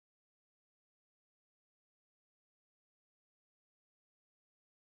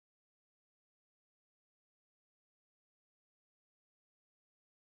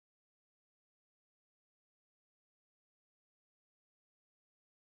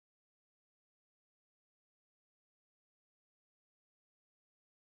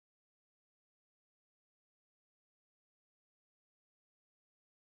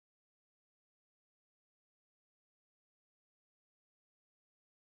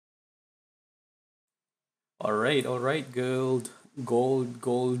All right, gold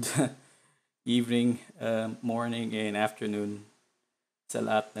evening, morning, and afternoon sa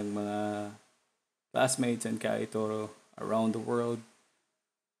lahat ng mga classmates and ka-eToro around the world.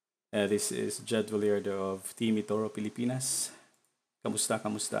 This is Jed Valerdo of Team eToro Pilipinas. Kamusta,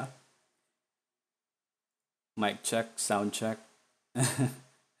 kamusta? Mic check, sound check.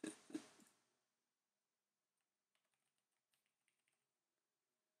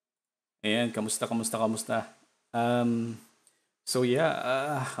 Ayan, kamusta, kamusta, kamusta? Um, so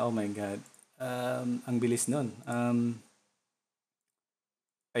yeah, oh my God. Ang bilis nun.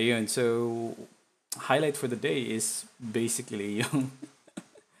 Ayun, so highlight for the day is basically yung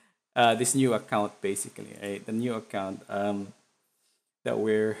this new account basically, right? The new account that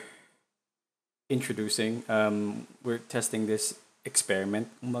we're introducing. We're testing this experiment,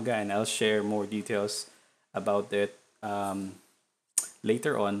 umaga, and I'll share more details about it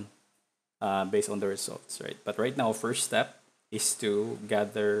later on based on the results, right? But right now, first step is to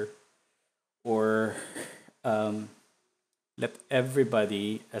gather or um, let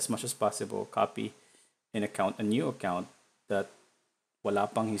everybody, as much as possible, copy a new account that wala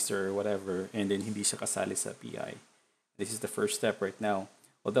pang history or whatever, and then hindi siya kasali sa PI. This is the first step right now.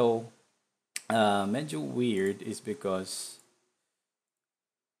 Although, medyo weird is because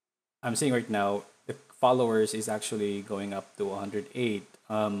I'm saying right now the followers is actually going up to 108.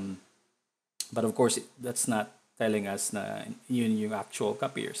 But of course, that's not telling us na yun yung actual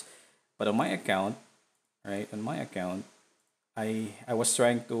copiers. But on my account, right? On my account, I was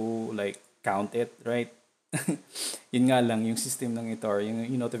trying to like count it, right? Yun nga lang yung system ng ito or yung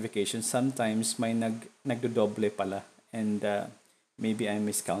notification sometimes may nagdodoble pala and maybe I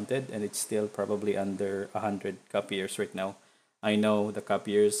miscounted and it's still probably under 100 copiers right now. I know the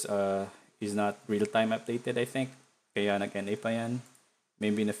copiers is not real time updated, I think. Kaya nag-NA pa yan.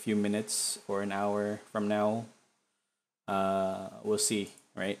 Maybe in a few minutes or an hour from now, we'll see,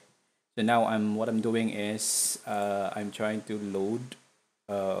 right? So now what I'm doing is I'm trying to load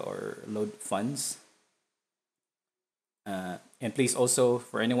funds. And please also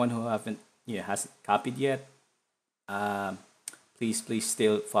for anyone who haven't hasn't copied yet, um, please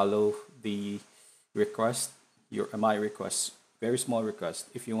still follow the request your my request, very small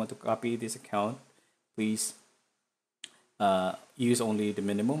request. If you want to copy this account, please use only the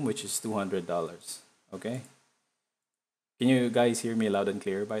minimum, which is $200. Okay. Can you guys hear me loud and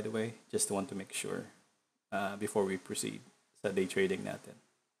clear? By the way, just want to make sure before we proceed sa day trading natin.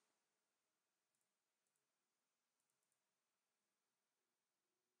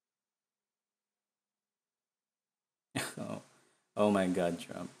 Oh, oh my God,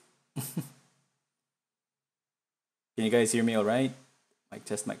 Trump. Can you guys hear me all right? Mic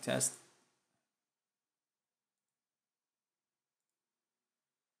test, mic test.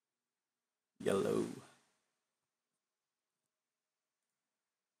 Yellow.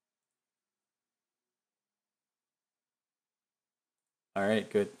 All right,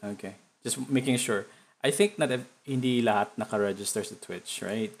 good. Okay. Just making sure. I think hindi lahat naka-register sa Twitch,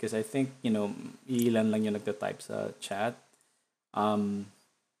 right? Because I think, ilan lang yung nagta-type sa chat. Um,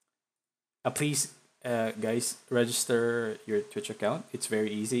 please, guys, register your Twitch account. It's very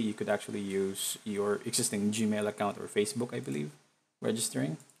easy. You could actually use your existing Gmail account or Facebook, I believe,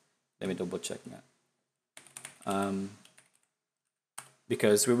 registering. Let me double check nga. Um,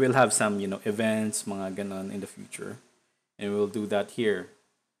 because we will have some, events, mga ganon in the future. And we'll do that here.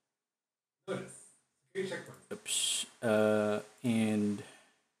 Oops. And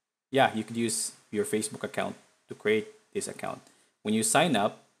yeah, you could use your Facebook account to create this account. When you sign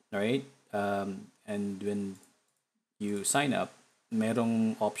up, right? And when you sign up,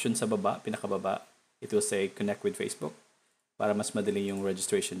 merong option sa baba, pinakababa, it will say connect with Facebook para mas madali yung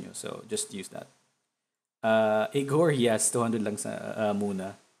registration nyo. So just use that. Igor, yes, 200 lang sa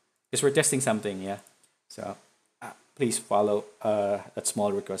muna. Because we're testing something, yeah. So please follow that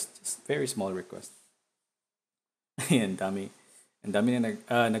small request, just very small request. Ayan, dami. Ang dami na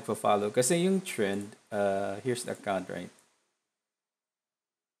nagpa-follow. Kasi yung trend, here's the account, right?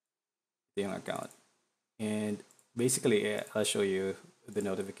 Ito yung account. And basically, I'll show you the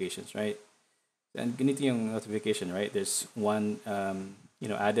notifications, right? And ganito yung notification, right? There's one,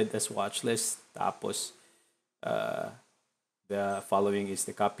 added as watch list. Tapos, the following is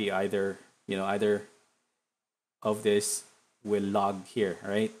the copy either of this will log here,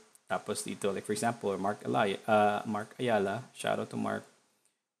 right? Tapos dito, like for example, Mark Ayala, shout out to Mark,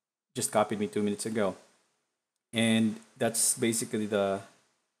 just copied me 2 minutes ago. And that's basically the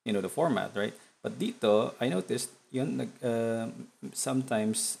format, right? But dito, I noticed,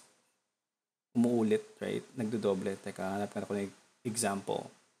 sometimes umuulit, right? Nagdodoble. Teka, hanap ka na ko ng example.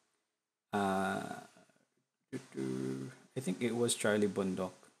 Uh, I think it was Charlie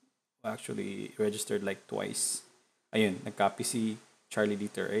Bundok who actually registered like twice. Ayun, nag-copy si Charlie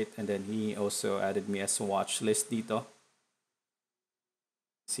dito, right? And then he also added me as a watch list dito.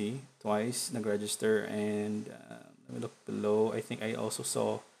 See, twice nag-register and let me look below. I think I also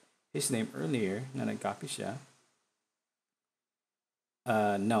saw his name earlier na nag-copy siya.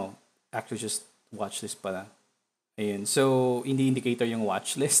 No, actually just watch list pala. Ayun. So, hindi indicator yung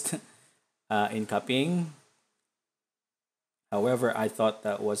watch list in copying. However, I thought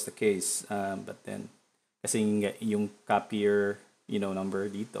that was the case. But then, kasi yung copier, number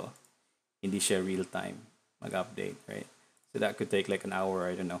dito, hindi siya real time mag-update, right? So that could take like an hour,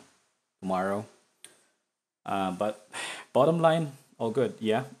 I don't know, tomorrow. But bottom line, all good,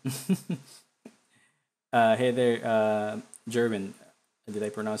 yeah. Hey there, Jerwin. Did I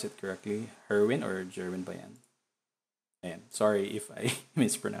pronounce it correctly? Herwin or Jerwin ba yan? Ayan. Sorry if I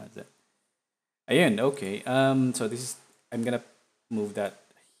mispronounced it. Ayun, okay. So this is, I'm gonna move that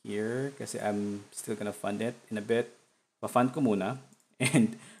here kasi I'm still gonna fund it in a bit. Pa-fund ko muna.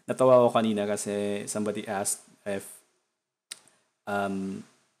 And natawa ako kanina kasi somebody asked if um,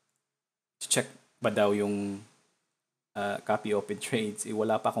 check ba daw yung copy open trades. Eh,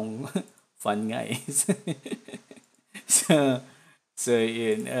 wala pa akong fund nga eh. so, so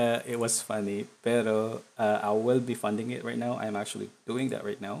yun, it was funny. Pero I will be funding it right now. I'm actually doing that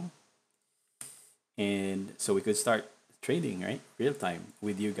right now. And so we could start trading, right? Real time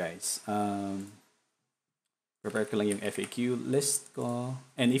with you guys. Prepare ko lang yung FAQ list ko.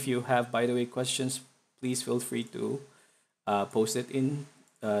 And if you have, by the way, questions, please feel free to post it in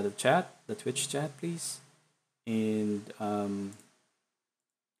the chat, the Twitch chat, please. And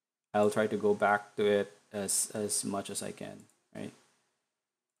I'll try to go back to it as much as I can, right?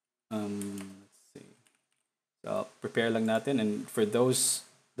 Let's see. So prepare lang natin, and for those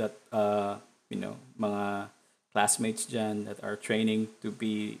that mga classmates dyan that are training to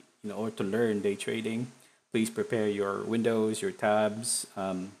be or to learn day trading, please prepare your windows, your tabs,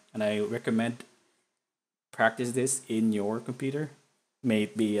 and I recommend practice this in your computer. May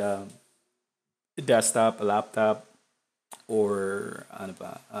it be a desktop, a laptop, or ano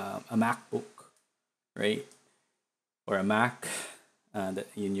ba, a MacBook, right? Or a Mac.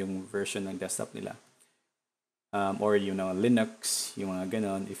 Yun yung version ng desktop nila. Or Linux, yung mga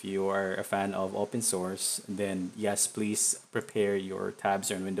ganon. If you are a fan of open source, then yes, please prepare your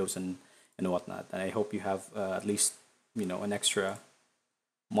tabs and windows and whatnot. And I hope you have at least an extra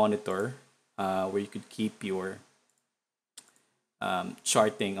monitor where you could keep your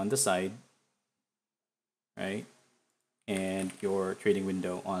charting on the side, right? And your trading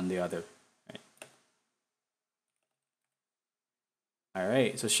window on the other, right? All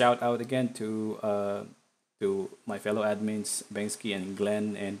right. So shout out again to my fellow admins Banksky and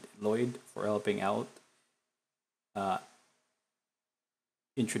Glenn and Lloyd for helping out, uh,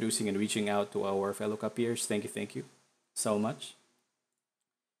 introducing and reaching out to our fellow copiers. Thank you so much.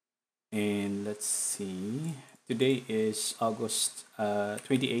 And let's see. Today is August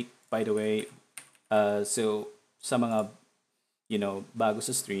 28th, by the way. So sa mga bago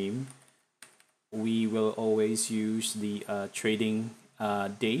sa stream, we will always use the trading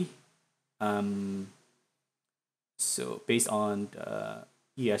day. So based on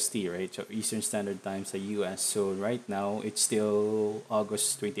EST, right? So Eastern Standard Time sa US. So right now, it's still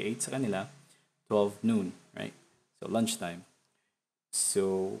August 28 sa kanila, 12 noon, right? So lunchtime.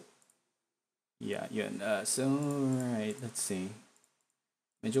 So, yeah, yun. So, right, let's see.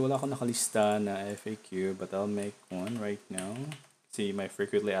 Medyo wala akong nakalista na FAQ, but I'll make one right now. See my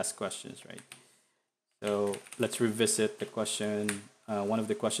frequently asked questions, right? So let's revisit the question. One of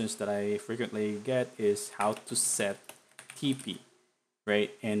the questions that I frequently get is how to set TP,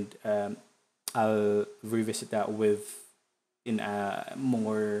 right? And I'll revisit that with in a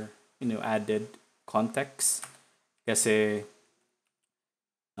more added context. Kasi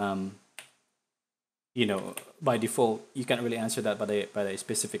by default you can't really answer that by a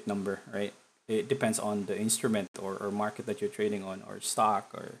specific number, right? It depends on the instrument or market that you're trading on, or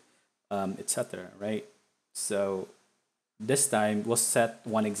stock, or etc., right? So this time we'll set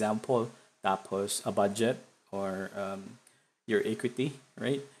one example, tapos a budget, or your equity,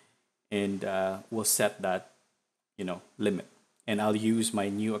 right? And we'll set that limit, and I'll use my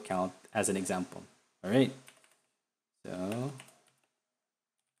new account as an example. All right.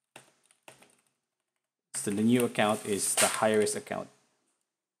 So the new account is the high risk account.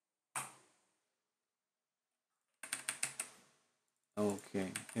 Okay,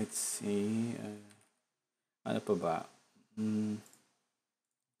 let's see. Ano pa ba?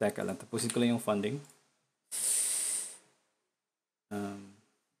 Teka lang, tapusin ko lang yung funding.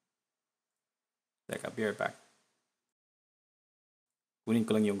 Teka, be right back. Kunin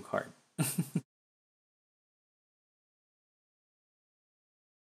ko lang yung card.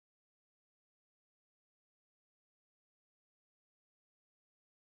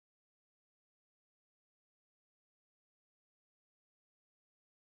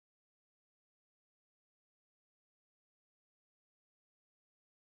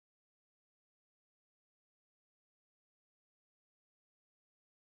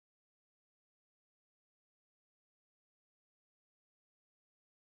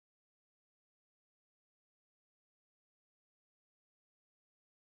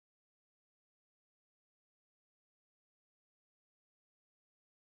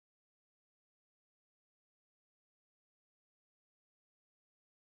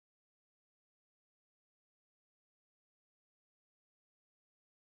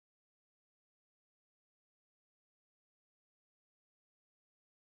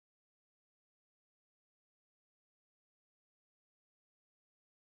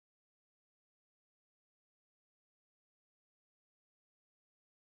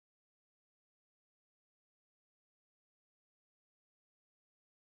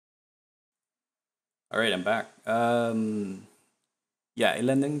 All right, I'm back. Yeah,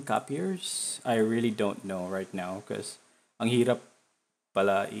 ilan ng copiers? I really don't know right now because ang hirap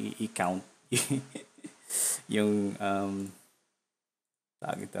pala i-count yung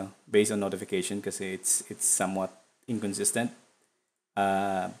tawag ito, based on notification kasi it's somewhat inconsistent.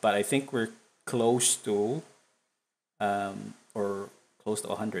 But I think we're close to or close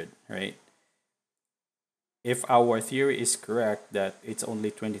to 100, right? If our theory is correct that it's only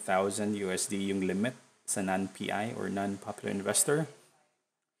 20,000 USD yung limit sa non-PI or non-popular investor,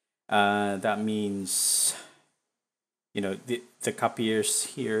 that means the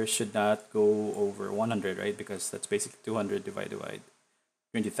copiers here should not go over 100, right? Because that's basically 200 divided by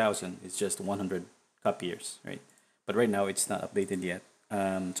 20,000 is just 100 copiers, right? But right now it's not updated yet.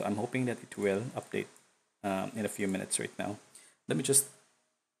 So I'm hoping that it will update in a few minutes right now. Let me just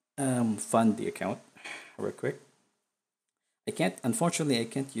fund the account real quick. Unfortunately, I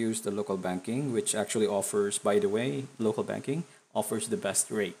can't use the local banking, which actually offers, by the way, local banking offers the best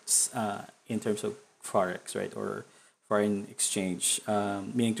rates in terms of forex, right, or foreign exchange.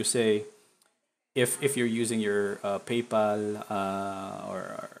 Meaning to say, if you're using your PayPal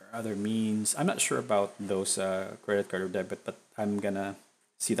or other means, I'm not sure about those credit card or debit, but I'm gonna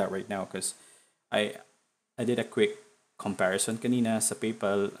see that right now because I I did a quick comparison kanina sa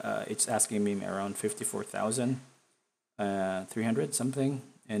PayPal. It's asking me around 54,000 300 something,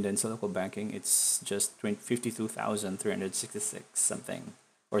 and then sa local banking it's just 52,366 something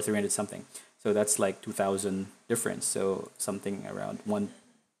or 300 something. So that's like 2,000 difference. So something around 1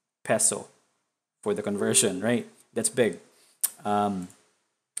 peso for the conversion, right? That's big.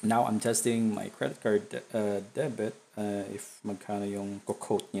 Now I'm testing my credit card debit. If magkano yung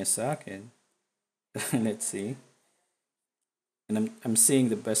quote niya sa akin. Let's see. And I'm seeing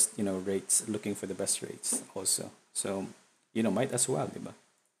the best, rates, looking for the best rates also. So, might as well, diba?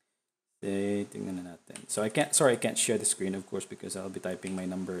 Tingnan na natin. So I can't share the screen, of course, because I'll be typing my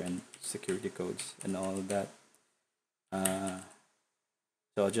number and security codes and all of that.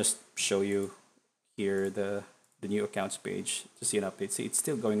 So I'll just show you here the new accounts page to see an update. See, it's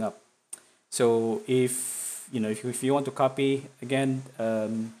still going up. So if you want to copy again,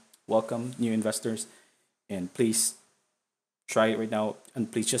 welcome new investors, and please try it right now,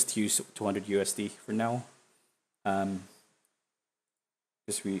 and please just use 200 USD for now, because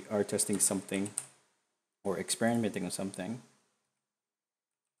we are testing something or experimenting on something.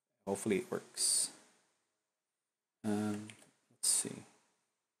 Hopefully it works. Let's see.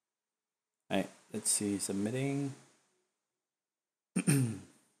 All right, let's see, submitting.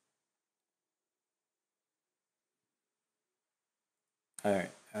 All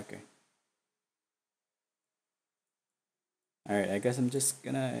right, okay. All right, I guess I'm just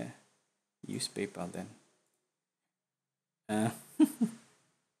gonna use PayPal then. Uh,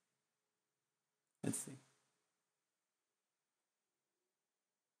 let's see.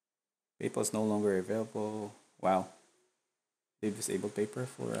 PayPal is no longer available. Wow, they've disabled PayPal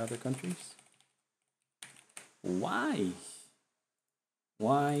for other countries. Why?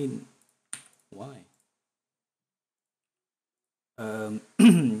 Why? Why?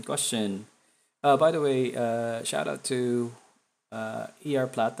 Question. By the way, shout out to ER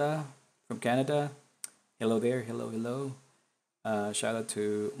Plata from Canada. Hello there. Hello, hello. Shout out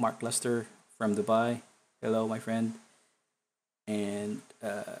to Mark Lester from Dubai. Hello, my friend. And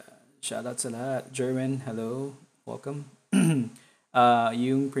shout out sa lahat. German, hello. Welcome.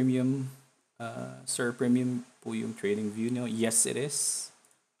 Yung premium, sir, premium po yung trading view, no? Yes, it is.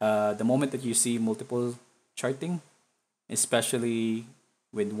 The moment that you see multiple charting especially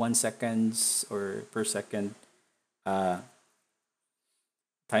with 1 seconds or per second uh,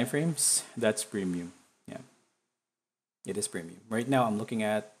 time frames. That's premium. Yeah, it is premium. Right now, I'm looking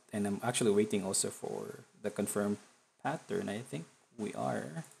at, and I'm actually waiting also for the confirmed pattern. I think we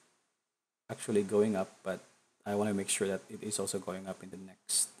are actually going up, but I want to make sure that it is also going up in the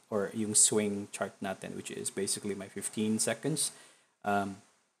next, or yung swing chart natin, which is basically my 15 seconds. Um,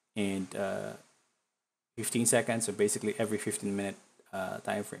 and 15 seconds, so basically every 15-minute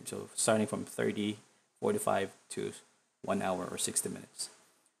time frame. So starting from 30, 45 to 1 hour or 60 minutes.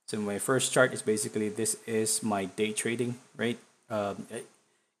 So my first chart is basically this is my day trading, right?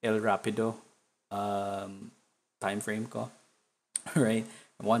 El Rapido time frame ko, right?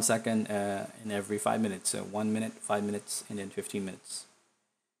 1 second in every 5 minutes. So 1 minute, 5 minutes, and then 15 minutes.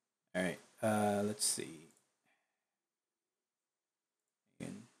 All right. Let's see.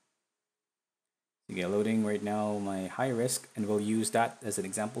 Again, okay, loading right now my high risk, and we'll use that as an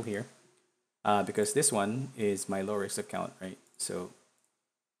example here because this one is my low risk account, right? So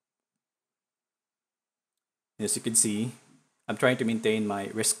as you can see, I'm trying to maintain my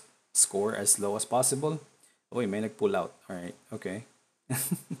risk score as low as possible. Oh, may nag-pull out. All right. Okay.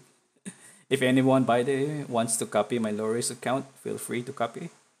 If anyone, by the way, wants to copy my low risk account, feel free to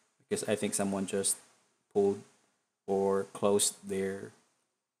copy because I think someone just pulled or closed their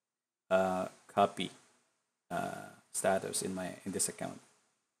copy status in this account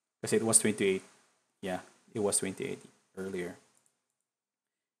because it was 28. Yeah, it was 28 earlier.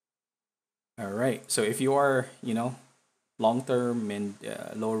 All right. So if you are, long term and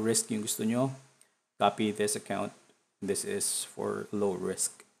low risk yung gusto nyo, copy this account. This is for low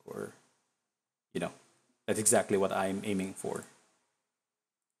risk, or you know, that's exactly what I'm aiming for.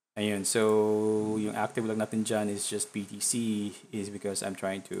 Ayun, so yung active lang natin dyan is just BTC is because I'm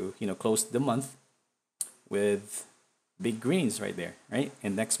trying to, close the month with big greens right there, right?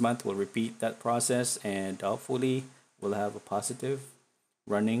 And next month we'll repeat that process and hopefully we'll have a positive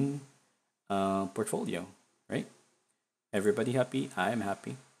running portfolio, right? Everybody happy? I'm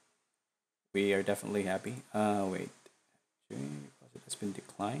happy. We are definitely happy. Wait. Deposit has been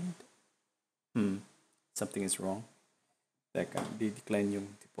declined. Hmm. Something is wrong. Teka, di-decline yung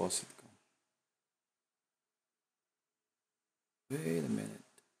deposit ko. Wait a minute.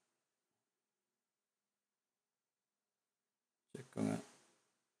 Check ko nga.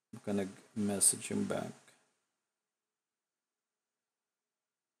 Baka nag-message yung bank.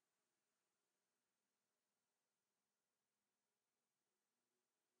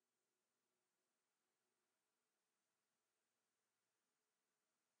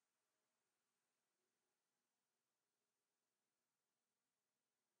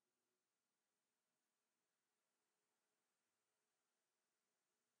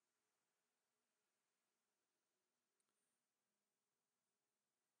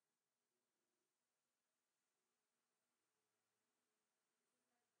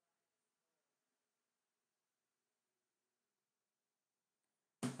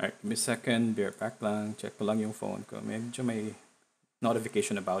 Alright, give me a second. Be right back lang. Check ko lang yung phone ko. Medyo may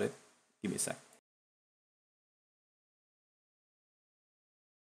notification about it. Give me a sec.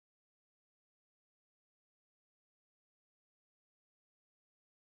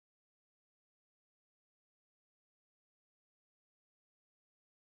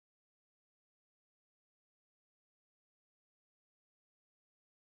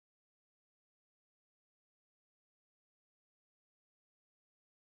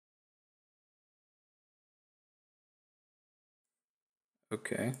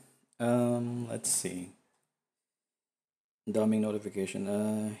 Okay. Let's see. Daming notification.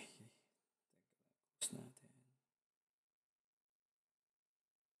 Close natin.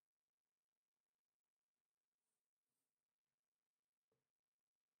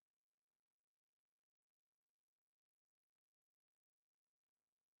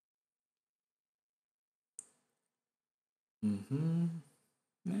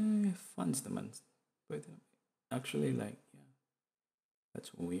 Mm-hmm. Funds naman. But actually, like, yeah,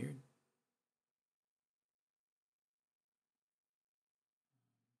 that's weird.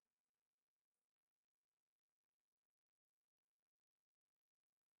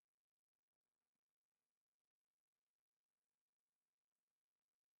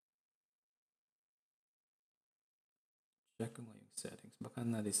 Check ko nga yung settings. Baka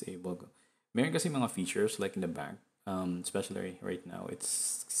na-disable ko. Meron kasi mga features like in the bank, especially right now,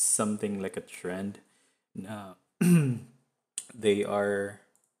 it's something like a trend na they are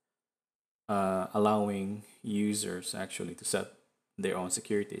allowing users actually to set their own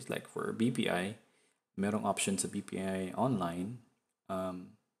securities. Like for BPI, merong option sa BPI online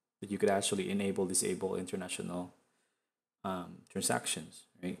that you could actually enable, disable international transactions,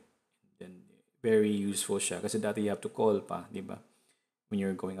 right? Then very useful siya kasi dati you have to call pa, di ba? When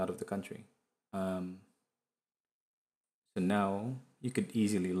you're going out of the country. Um, so now you could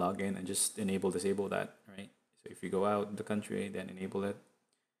easily log in and just disable that, right? So if you go out of the country, then enable it.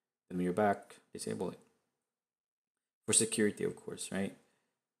 Then when you're back, disable it for security, of course, right?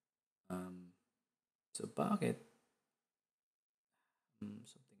 Um, so bakit? Something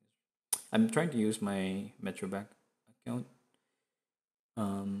is. I'm trying to use my Metrobank account.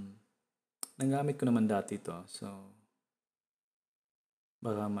 Um, Nagamit ko naman dati to, so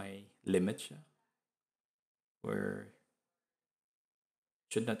baka may limit siya or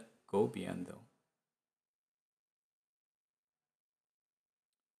should not go beyond though.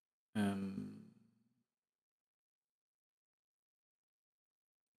 Um,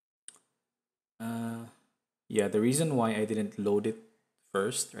 uh, yeah, the reason why I didn't load it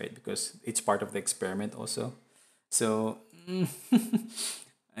first, right? Because it's part of the experiment also. So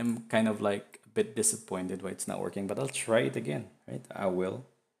I'm kind of like a bit disappointed why it's not working, but I'll try it again, right? I will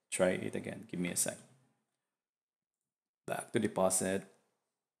try it again. Give me a sec. Back to deposit,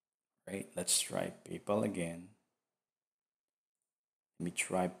 right? Let's try PayPal again. Let me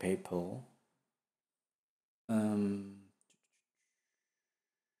try PayPal. Um,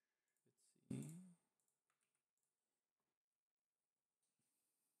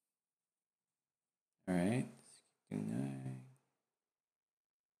 all right.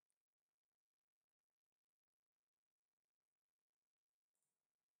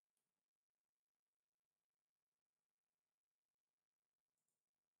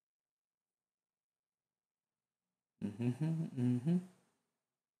 Mm-hmm, mm-hmm.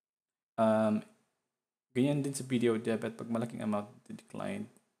 Um, Ganyan din sa video debit pag malaking amount declined.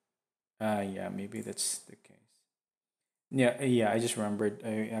 Yeah, maybe that's the case. Yeah, yeah, I just remembered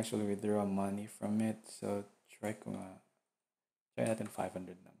I actually withdraw money from it. So try ko nga. Try natin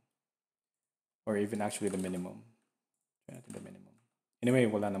 500 lang. Or even actually the minimum. Try natin the minimum. Anyway,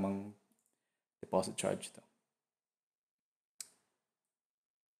 wala namang deposit charge though.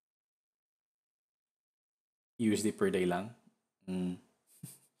 USD per day lang. Mm.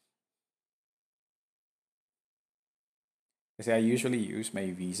 Kasi I usually use my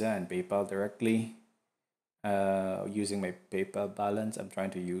Visa and PayPal directly. Using my PayPal balance, I'm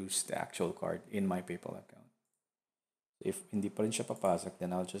trying to use the actual card in my PayPal account. If hindi pa rin siya papasok,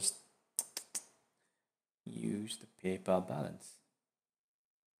 then I'll just use the PayPal balance.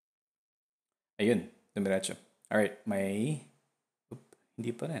 Ayun, dumiretso. Alright, may... Oop,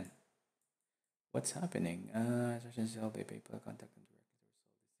 hindi pa rin. What's happening? Session sell by PayPal contact them directly.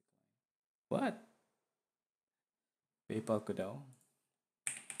 What? PayPal ko daw?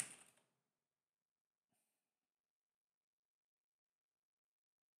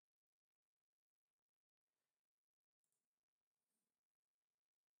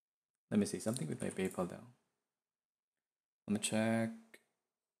 Let me see something with my PayPal though. Let me check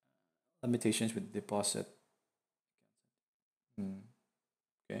limitations with deposit. Hmm.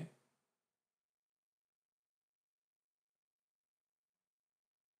 Okay.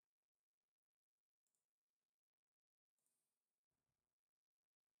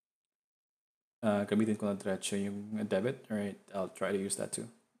 Gamitin ko na diretso yung debit. Alright, I'll try to use that too.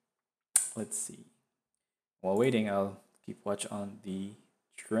 Let's see. While waiting, I'll keep watch on the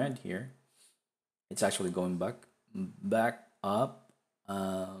trend here. It's actually going back up.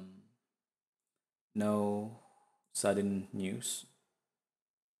 No sudden news.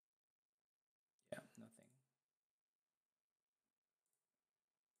 Yeah, nothing.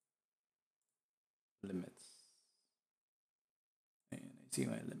 Limits. And I see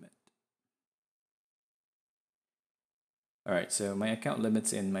my limit. All right, so my account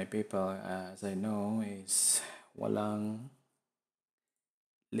limits in my PayPal, as I know, is walang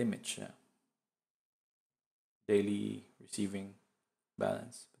limit siya. Daily receiving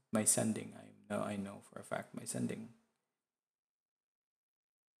balance. But my sending, I know for a fact my sending.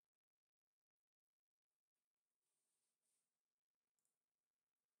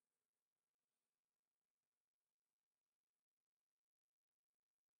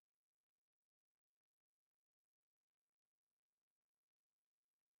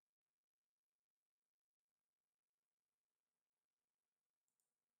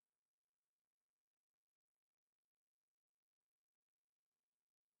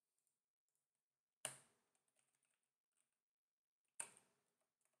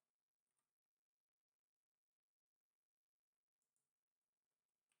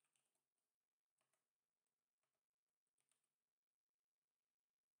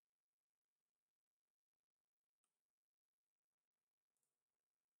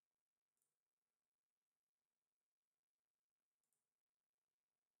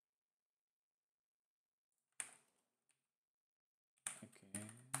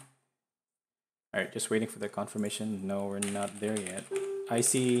 All right, just waiting for the confirmation. No, we're not there yet. I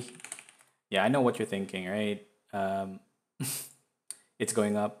see. Yeah, I know what you're thinking, right? It's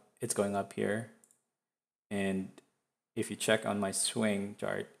going up. It's going up here, and if you check on my swing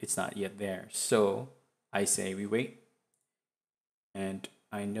chart, it's not yet there. So I say we wait, and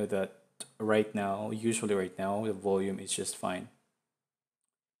I know that right now, usually right now, the volume is just fine.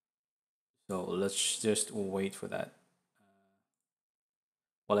 So let's just wait for that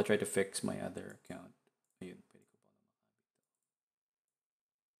while I try to fix my other account. Ayun, pwede ko pa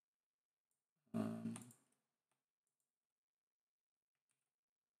naman.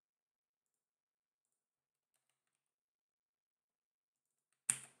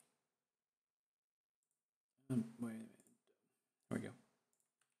 Wait a minute. Here we go.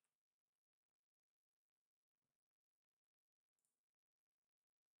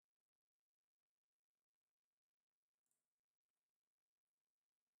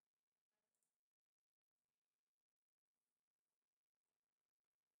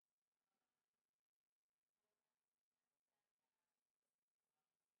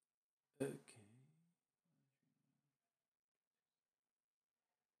 Okay.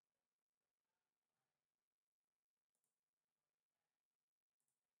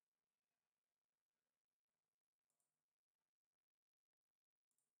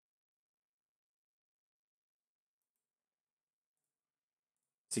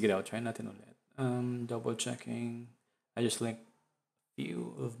 Sige daw, try natin ulit. Double checking. I just linked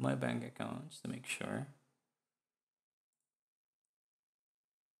few of my bank accounts to make sure.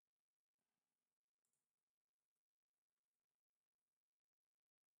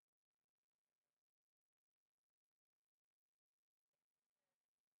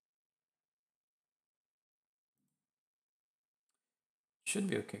 Should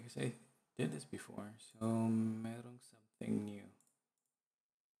be okay because I did this before. So, merong something new.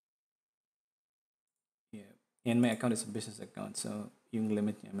 Yeah. And my account is a business account. So, yung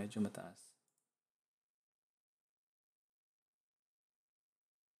limit niya medyo mataas.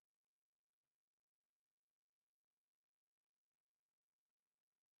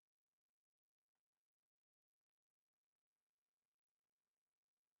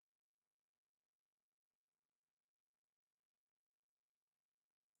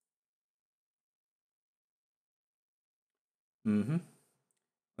 Mm-hmm.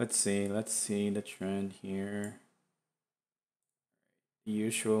 Let's see. Let's see the trend here. The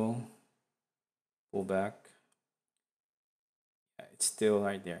usual pullback. Yeah, it's still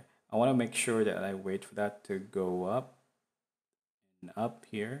right there. I want to make sure that I wait for that to go up and up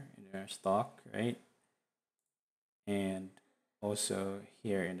here in our stock, right? And also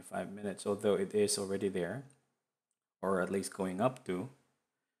here in the 5 minutes, although it is already there, or at least going up to.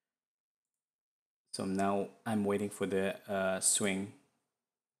 So now I'm waiting for the swing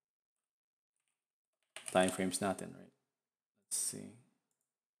time frames natin, right? Let's see.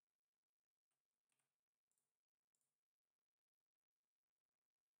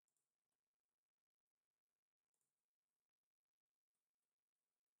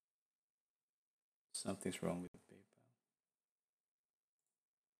 Something's wrong with PayPal.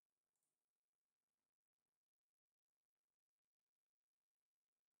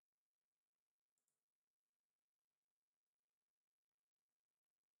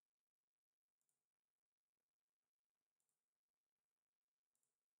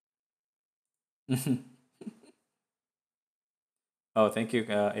 Oh, thank you,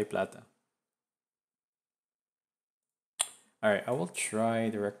 A Plata. All right, I will try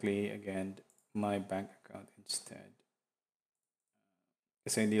directly again my bank account instead.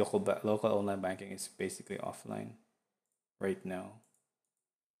 Kasi the local online banking is basically offline right now.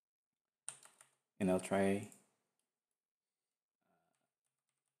 And I'll try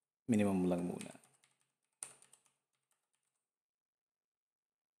minimum lang muna.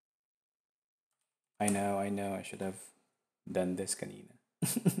 I know, I should have done this kanina.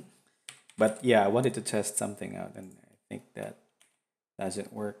 But yeah, I wanted to test something out, and I think that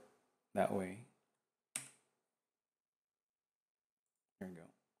doesn't work that way. There we go.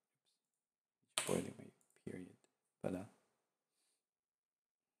 Spoiling my period. But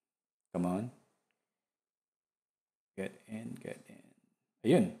come on, get in, get in.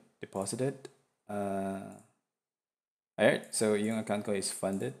 Ayun, deposited. Alright, so yung account ko is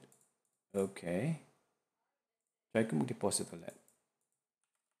funded. Okay. Try ko mag-deposit ulit.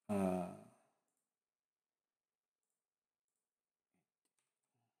 Uh,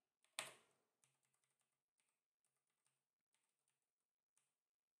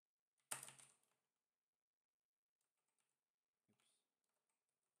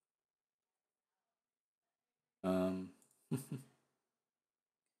 um,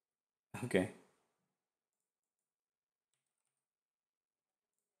 okay.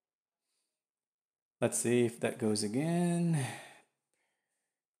 Let's see if that goes again.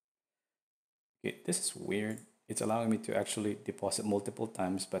 Okay, this is weird. It's allowing me to actually deposit multiple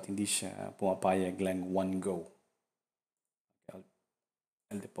times, but hindi siya pumapayag lang one go. Okay,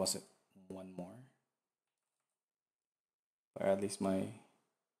 I'll deposit one more. Or at least my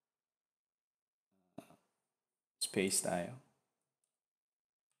space tayo.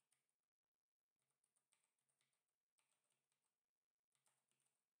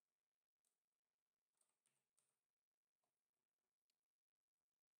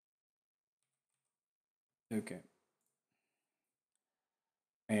 Okay.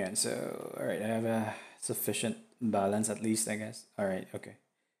 And so, all right, I have a sufficient balance at least, I guess. All right, okay.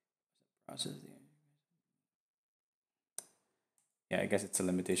 Process. Yeah, I guess it's a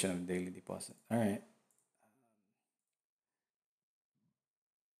limitation of daily deposit. All right.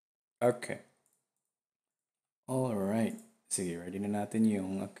 Okay. All right. Sige, ready na natin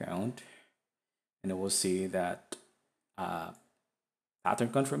yung account. And we'll see that uh, pattern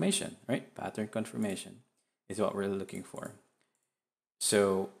confirmation, right? Pattern confirmation is what we're looking for.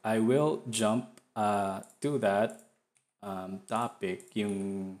 So I will jump to that topic,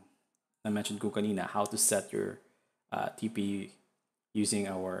 yung I mentioned ko kanina, how to set your TP using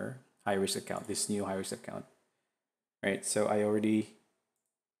our high risk account, this new high risk account, right? So I already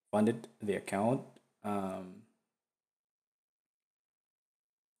funded the account, and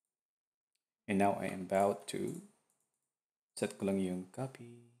now I am about to set ko lang yung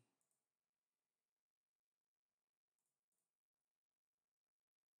copy.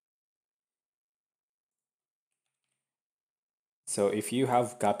 So if you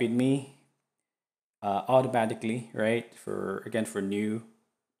have copied me automatically, right? For again for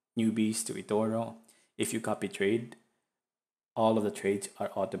newbies to eToro, if you copy trade, all of the trades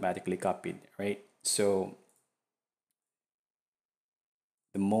are automatically copied, right? So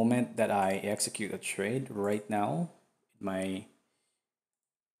the moment that I execute a trade right now, my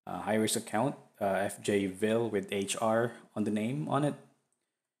high risk account, FJVille with HR on the name on it,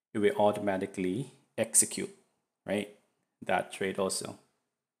 it will automatically execute, right? That trade also.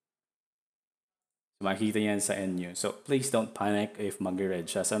 So makikita yan sa NU. So please don't panic if mag-red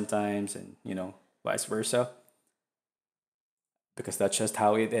siya sometimes and vice versa because that's just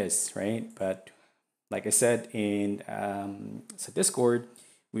how it is, right? But like I said in Discord,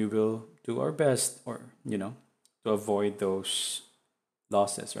 we will do our best or to avoid those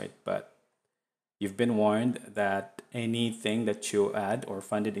losses, right? But you've been warned that anything that you add or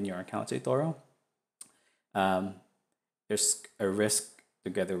funded in your account, say Toro, um, there's a risk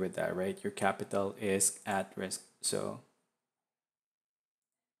together with that, right? Your capital is at risk. So,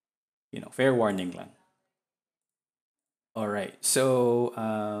 fair warning lang. All right. So,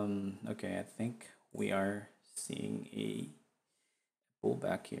 okay, I think we are seeing a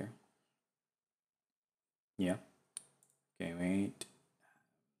pullback here. Yeah. Okay, wait.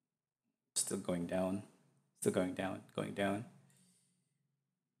 Still going down. Still going down. Going down.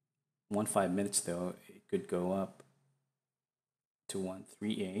 5 minutes though, it could go up to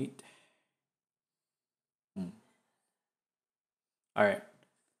 138. All right.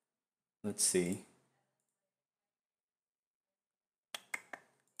 Let's see.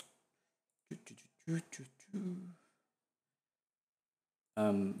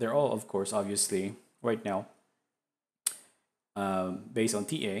 They're all, of course, obviously, right now, based on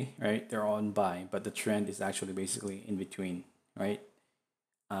TA, right? They're all on buy, but the trend is actually basically in between, right?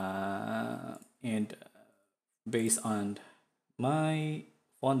 And based on my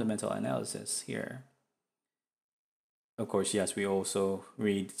fundamental analysis here, of course, yes, we also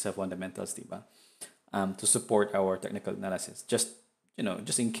read sa fundamentals, diba? To support our technical analysis, just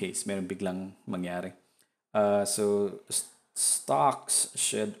in case meron biglang mangyari. So stocks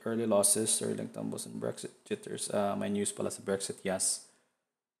shed early losses, sterling tumbles, and Brexit jitters. My news pala sa Brexit, yes.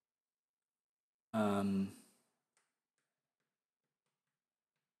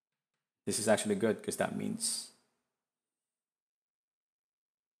 This is actually good because that means,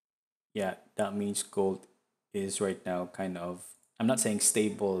 yeah, that means gold is right now kind of, I'm not saying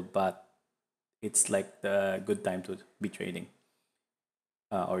stable, but it's like the good time to be trading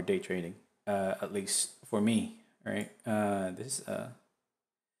or day trading, at least for me, right? This is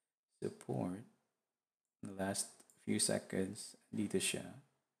support in the last few seconds. Dito siya.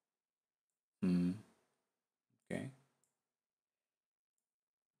 Okay.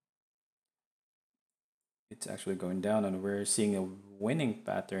 It's actually going down, and we're seeing a winning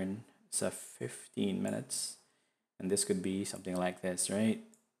pattern. It's a 15 minutes, and this could be something like this, right?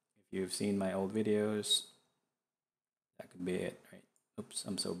 If you've seen my old videos, that could be it, right? Oops,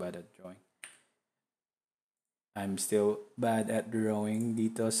 I'm so bad at drawing. I'm still bad at drawing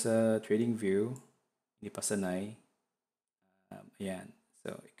dito sa trading view. hindi pa sanay. Ayan.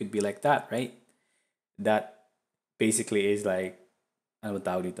 So it could be like that, right? That basically is like, ano ba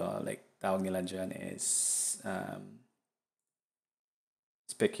tawag dito? Like, tawag nila dyan is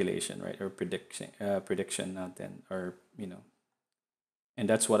speculation, right? Or prediction natin. Or, and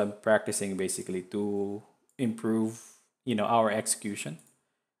that's what I'm practicing basically to improve, our execution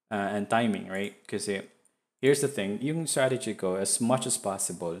and timing, right? Because here's the thing, yung strategy ko as much as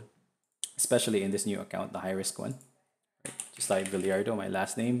possible, especially in this new account, the high risk one, just like Villardo, my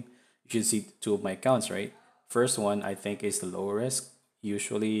last name. You should see two of my accounts, right? First one, I think, is the low risk.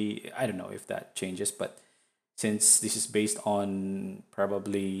 Usually, I don't know if that changes, but since this is based on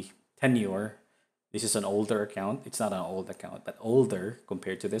probably tenure, this is an older account. It's not an old account, but older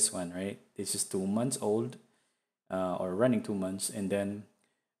compared to this one, right? This is 2 months old, or running 2 months. And then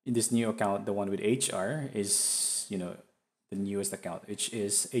in this new account, the one with HR is, the newest account, which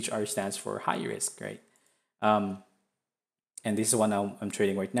is HR stands for high risk, right? And this is one I'm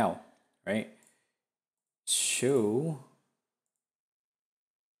trading right now, right? So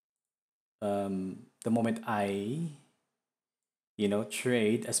the moment I,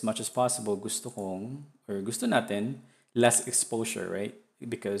 trade as much as possible, gusto natin, less exposure, right?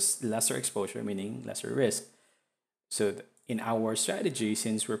 Because lesser exposure meaning lesser risk. So in our strategy,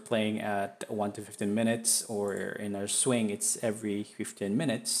 since we're playing at 1 to 15 minutes, or in our swing, it's every 15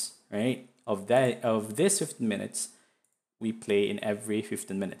 minutes, right? Of this 15 minutes, we play in every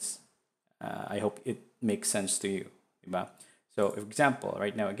 15 minutes. I hope it makes sense to you, diba? So, for example,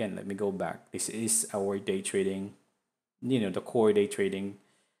 right now, again, let me go back. This is our day trading, the core day trading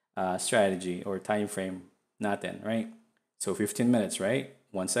strategy or time frame natin, right? So 15 minutes, right?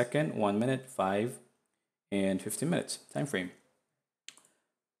 1 second, 1 minute, 5 and 15 minutes time frame.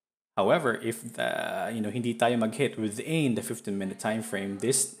 However, if hindi tayo mag-hit within the 15-minute time frame,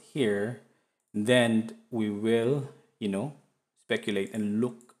 this here, then we will, speculate and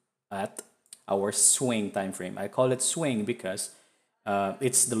look at our swing time frame. I call it swing because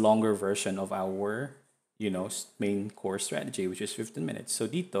it's the longer version of our, main core strategy, which is 15 minutes. So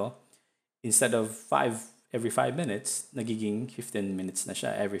dito, instead of every 5 minutes, nagiging 15 minutes na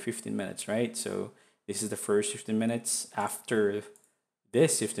siya every 15 minutes, right? So this is the first 15 minutes after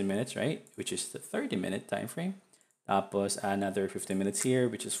this 15 minutes, right? Which is the 30-minute time frame. Tapos another 15 minutes here,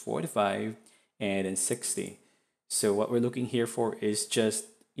 which is 45, and then 60. So what we're looking here for is just,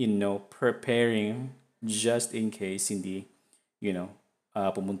 preparing just in case hindi,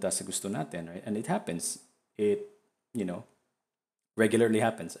 pumunta sa gusto natin, right? And it happens. It, you know, regularly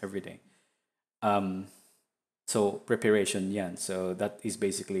happens every day. So preparation yan. So that is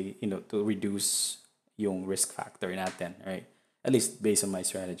basically, to reduce yung risk factor natin, right? At least based on my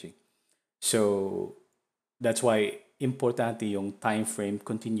strategy. So that's why importante yung time frame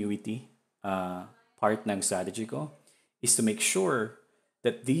continuity part ng strategy ko is to make sure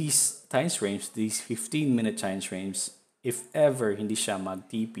that these time frames, these 15-minute time frames, if ever hindi siya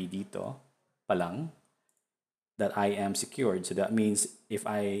mag-TP dito pa lang, that I am secured. So that means if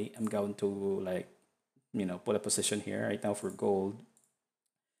I am going to like, put a position here right now for gold,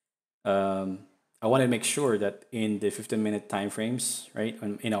 I want to make sure that in the 15-minute time frames, right,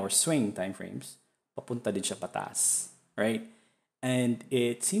 in our swing time frames, papunta din siya patas, right? And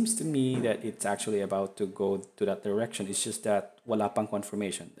it seems to me that it's actually about to go to that direction. It's just that wala pang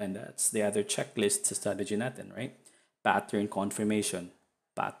confirmation. And that's the other checklist sa strategy natin, right? Pattern confirmation.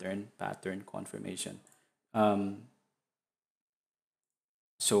 Pattern confirmation.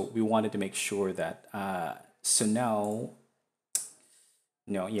 So we wanted to make sure that, so now,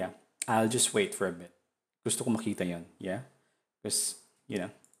 yeah, I'll just wait for a bit. Gusto ko makita yun, yeah? Because,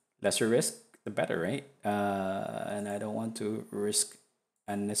 lesser risk, the better, right? And I don't want to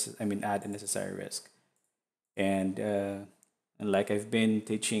add unnecessary risk. And like I've been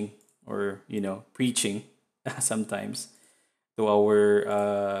teaching or, preaching sometimes to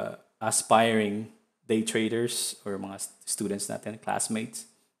our aspiring day traders or mga students natin, classmates,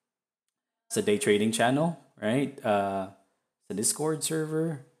 sa day trading channel, right? The Discord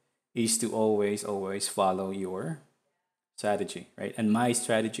server is to always follow your strategy, right? And my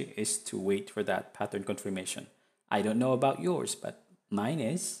strategy is to wait for that pattern confirmation. I don't know about yours, but mine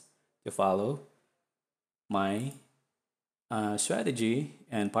is to follow my strategy,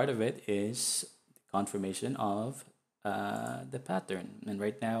 and part of it is the confirmation of the pattern. And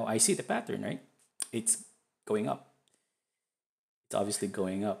right now, I see the pattern, right? It's going up. It's obviously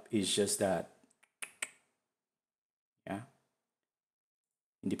going up. It's just that, yeah,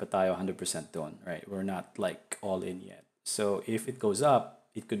 hindi pa tayo 100% doon, right? We're not like all in yet. So if it goes up,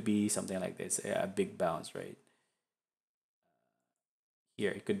 it could be something like this, a big bounce, right?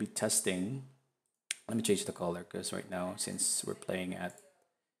 Here, it could be testing Let me change the color because right now, since we're playing at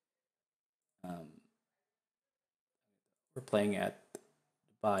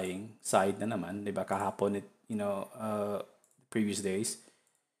buying side na naman, 'di ba? Kahapon previous days,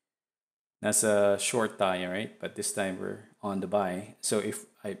 nasa short tayo, right? But this time we're on the buy. So if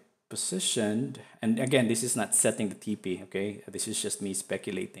I positioned, and again, this is not setting the TP, okay? This is just me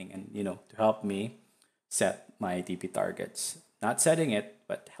speculating and, to help me set my TP targets. Not setting it,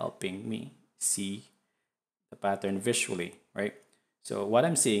 but helping me see the pattern visually, right? So what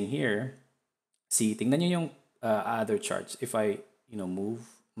I'm seeing here, see, tingnan nyo yung other charts. If I, move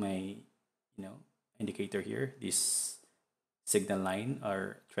my, you know, indicator here, this signal line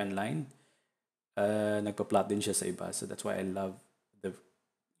or trend line, nagpa-plot din siya sa iba. So that's why I love the,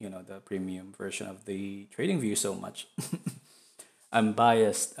 the premium version of the trading view so much. I'm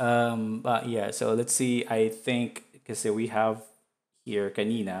biased. But yeah, so let's see. I think because we have here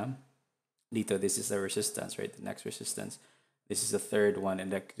kanina, dito, this is the resistance, right? The next resistance. This is the third one,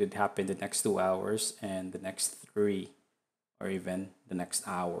 and that could happen the next 2 hours and the next three, or even the next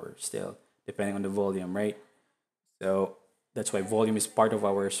hour still, depending on the volume, right? So that's why volume is part of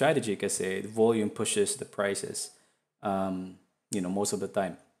our strategy because the volume pushes the prices, most of the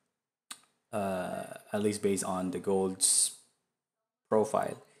time, at least based on the gold's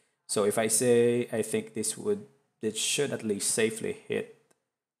profile. So if I say I think it should at least safely hit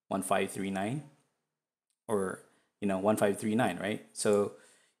 1539 or 1539, right? So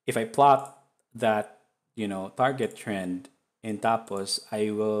if I plot that target trend in tapos,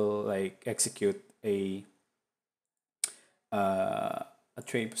 I will like execute a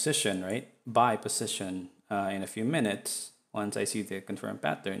trade position, right? Buy position in a few minutes. Once I see the confirmed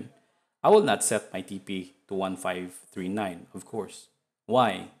pattern, I will not set my TP to 1539, of course.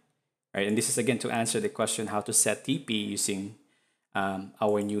 Why? Right, and this is again to answer the question how to set TP using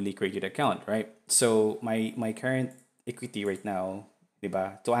our newly created account, right? So my current equity right now,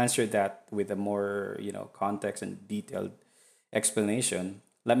 diba? To answer that with a more context and detailed explanation,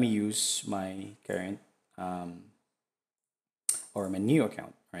 let me use my current or my new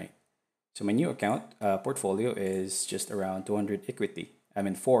account, right? So my new account portfolio is just around 200 equity. I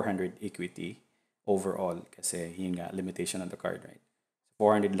mean 400 equity overall kasi yun nga limitation on the card, right?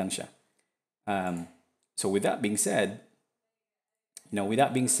 400 lang siya. So with that being said,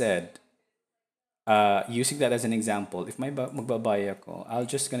 using that as an example, if may magbabay ako, I'll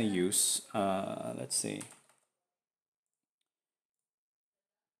just gonna use, let's see,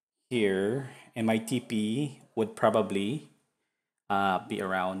 here, and my TP would probably be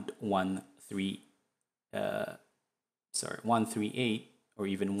around 138 or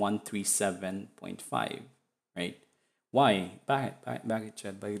even 137.5, right? Why? Bakit,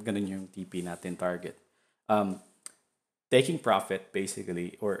 Chad? Bakit ganun yung TP natin target? Taking profit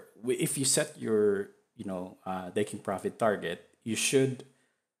basically, or if you set your taking profit target, you should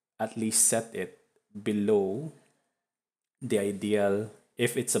at least set it below the ideal.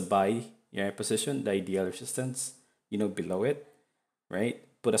 If it's a buy position, the ideal resistance, below it, right?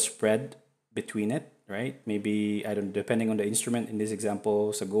 Put a spread between it, right? Maybe I don't, depending on the instrument. In this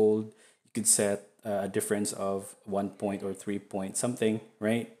example, so gold, you could set a difference of 1 point or 3 point something,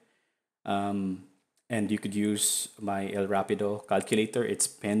 right? And you could use my El Rapido calculator. It's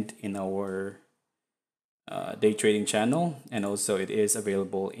pinned in our day trading channel, and also it is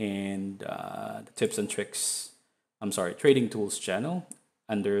available in the tips and tricks. I'm sorry, trading tools channel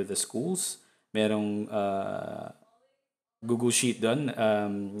under the schools. Merong Google Sheet done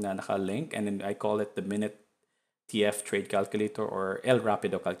na naka-link, and then I call it the Minute TF Trade Calculator or El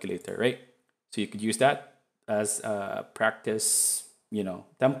Rapido Calculator, right? So you could use that as a practice,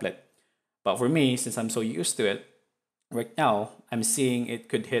 template. But for me, since I'm so used to it, right now I'm seeing it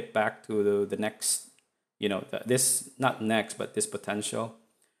could hit back to the next, this not next, but this potential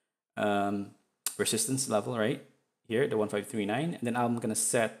resistance level, right? Here, the 1539, and then I'm gonna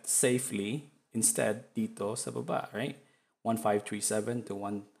set safely instead dito sa baba, right? 1537 to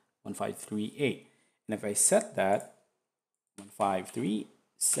 1538. And if I set that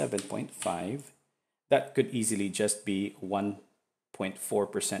 1537.5, that could easily just be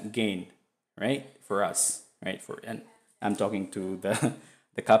 1.4% gain, right? For us, right? And I'm talking to the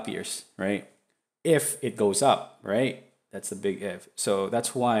the copiers, right? If it goes up, right? That's a big if. So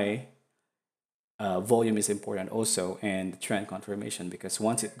that's why volume is important also, and trend confirmation, because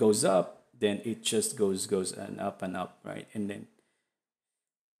once it goes up, then it just goes and up, right? And then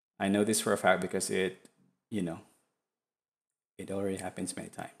I know this for a fact because you know it already happens many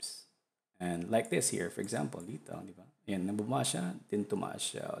times. And like this here, for example, dito, di ba? Yan, nabuma siya, then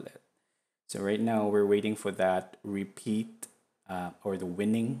tumaas siya ulit. So right now we're waiting for that repeat or the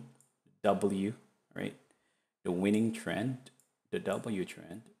winning W, right? The winning trend, the W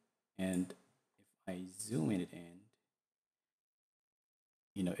trend, and if I zoom it in,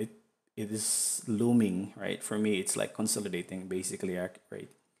 it is looming, right? For me, it's like consolidating basically, right?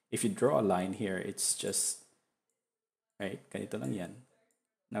 If you draw a line here, it's just right. Ganito lang yan.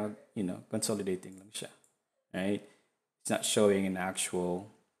 Now, consolidating lang siya, right? It's not showing an actual,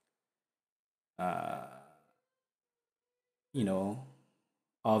 you know,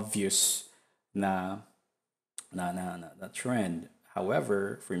 obvious na na trend.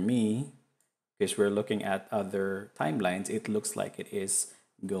 However, for me, because we're looking at other timelines, it looks like it is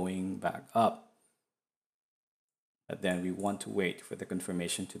going back up. But then we want to wait for the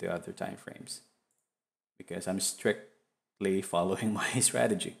confirmation to the other time frames because I'm strictly following my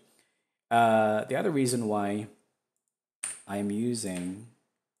strategy. The other reason why I'm using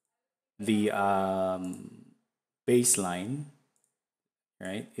the baseline,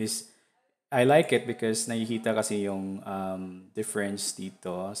 right, is I like it because nakikita kasi yung difference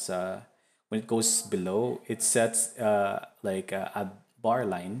dito sa when it goes below, it sets like a bar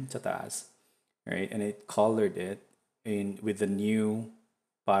line sa taas, right? And it colored it in with the new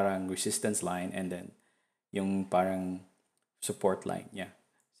parang resistance line and then yung parang support line. Yeah.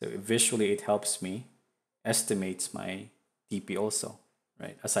 So visually it helps me estimates my TP also,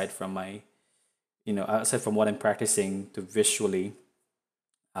 right? Aside from what I'm practicing to visually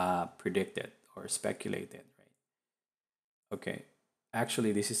predict it or speculate it, right? Okay.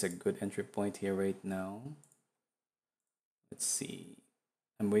 Actually, this is a good entry point here right now. Let's see.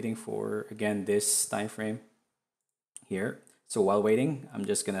 I'm waiting for again this time frame here. So while waiting, I'm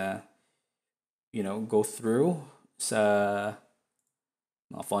just gonna go through sa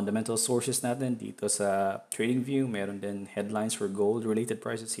mga fundamental sources natin dito sa trading view. Meron din headlines for gold related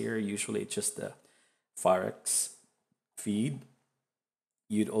prices here. Usually it's just the Forex feed.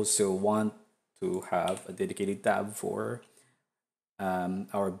 You'd also want to have a dedicated tab for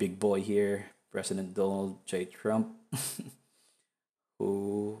our big boy here, President Donald J. Trump,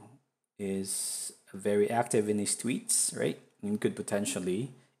 who is very active in his tweets, right? And could potentially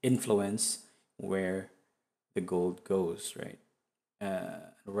influence where the gold goes, right?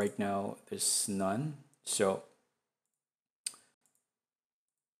 Right now, there's none. So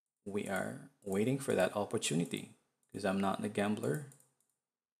we are waiting for that opportunity because I'm not a gambler.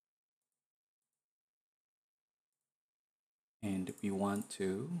 And we want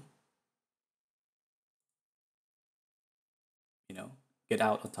to, you know, get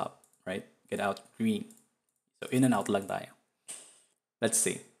out on top, right? Get out green. So in and out lang tayo. Let's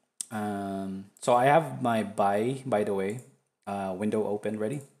see. So I have my buy, by the way, window open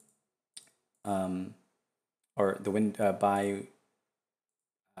ready. Or the buy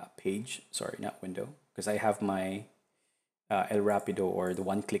page, sorry, not window, because I have my El Rapido or the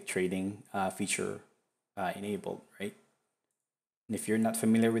one-click trading feature enabled, right? And if you're not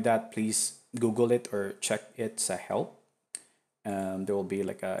familiar with that, please Google it or check its help. There will be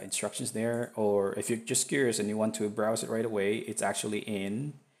like instructions there, or if you're just curious and you want to browse it right away, it's actually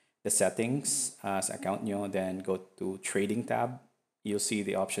in the settings sa account nyo. Then go to trading tab. You'll see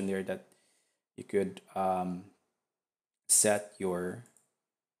the option there that you could set your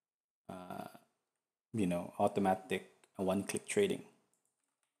automatic one-click trading.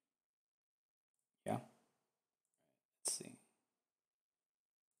 Yeah. Let's see.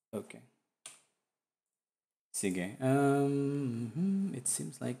 Okay. Sige. It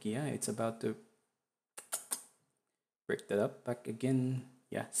seems like, yeah, it's about to break that up back again.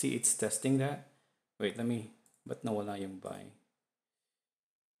 Yeah, see, it's testing that. Wait, ba't nawala yung buy?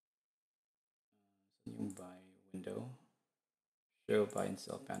 Yung buy window. Show buy and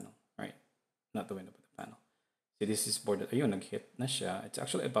sell panel. Right. Not the window, but the panel. See, this is board. Ayun, nag-hit na siya. It's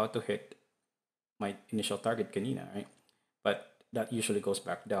actually about to hit my initial target kanina, right? But that usually goes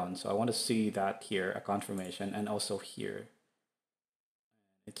back down. So I want to see that here, a confirmation, and also here.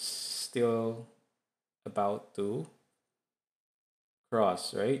 It's still about to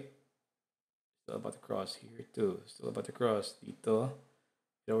cross, right? Still about to cross here too. Still about to cross dito.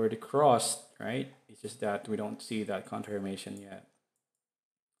 It already crossed, right? It's just that we don't see that confirmation yet.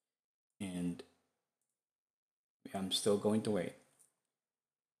 And I'm still going to wait.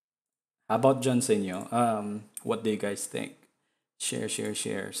 How about John sa inyo? What do you guys think? Share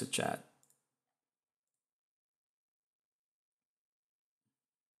sa chat.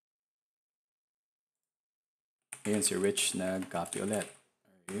 Ayun, si Rich nag-copy ulit.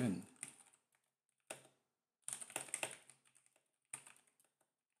 Ayun.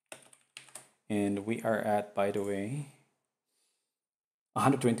 And we are at, by the way,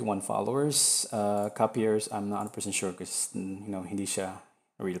 121 followers. Copiers, I'm not 100% sure because, hindi siya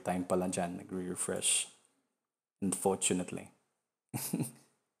Real time pala dyan, nagre-refresh. Unfortunately.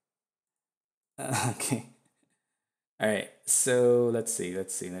 Okay. All right. So, let's see.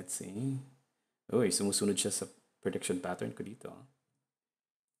 Uy, sumusunod siya sa prediction pattern ko dito.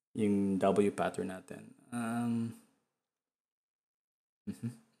 Yung W pattern natin. Mhm,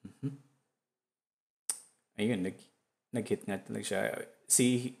 mhm. Ayun, nag-hit nga talaga siya.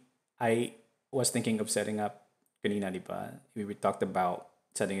 See, I was thinking of setting up kanina, di ba? We talked about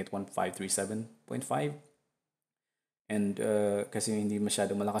setting it 1537.5. And kasi hindi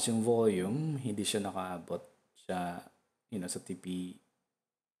masyado malakas yung volume, hindi siya nakaabot siya, sa TP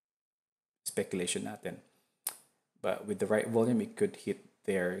speculation natin. But with the right volume, it could hit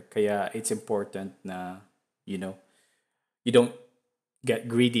there. Kaya it's important na, you know, you don't get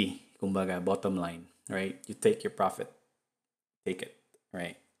greedy, kumbaga, bottom line, right? You take your profit, take it,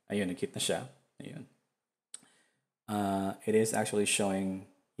 right? Ayun, nag-hit na siya. Ayun. It is actually showing,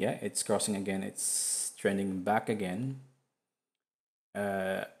 yeah, it's crossing again. It's trending back again.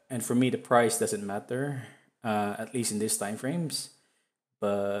 And for me, the price doesn't matter, at least in these time frames.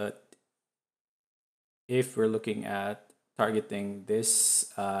 But if we're looking at targeting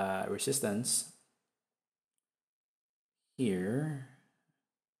this resistance here,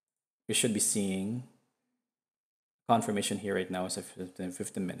 we should be seeing confirmation here right now is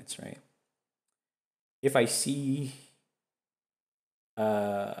 15 minutes, right? If I see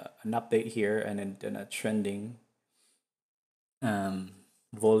an update here and then a trending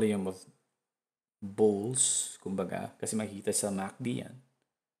volume of bulls, kumbaga, kasi makikita sa MACD yan,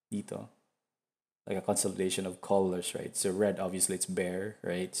 dito. Like a consolidation of colors, right? So red, obviously, it's bear,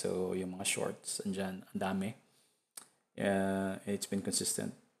 right? So yung mga shorts, andyan, ang dami. It's been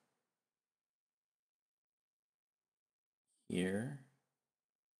consistent here.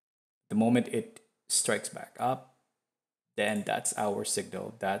 The moment it strikes back up, then that's our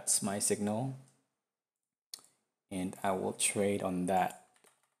signal. That's my signal. And I will trade on that.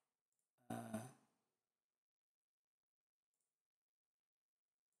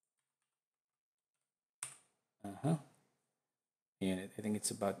 Uh-huh. And I think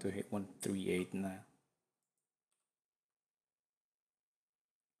it's about to hit 138 na.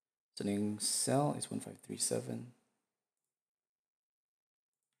 So the sell is 1537.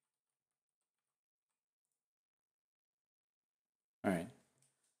 All right.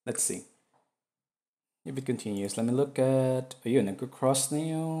 Let's see. If it continues, let me look at, ayun, nagko-cross na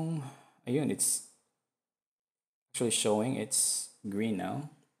yung, ayun, it's actually showing it's green now.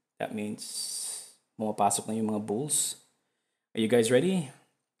 That means pumapasok na yung mga bulls. Are you guys ready?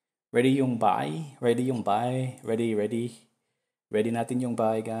 Ready yung buy? Ready yung buy? Ready? Ready natin yung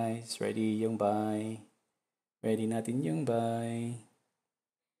buy, guys. Ready yung buy. Ready natin yung buy.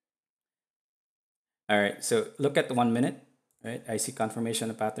 All right, so look at 1 minute, right? I see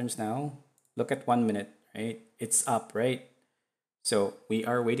confirmation of patterns now. Look at 1 minute, right? It's up, right? So we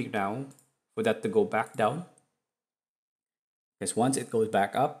are waiting now for that to go back down. Because once it goes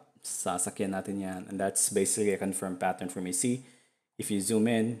back up, sasakyan natin yan. And that's basically a confirmed pattern for me. See, if you zoom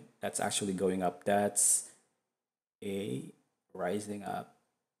in, that's actually going up. That's a rising up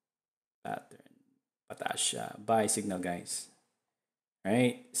pattern. Pataas siya. Buy signal, guys.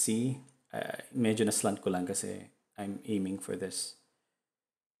 Right? See? Medyo na-slant ko lang kasi I'm aiming for this.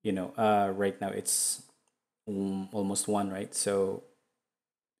 Right now it's almost 1, right? So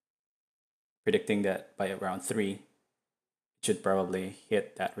predicting that by around 3, it should probably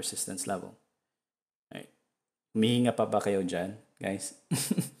hit that resistance level. Right? Humihinga pa ba kayo dyan, guys?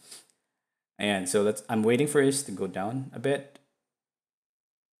 Ayan, so I'm waiting for this to go down a bit.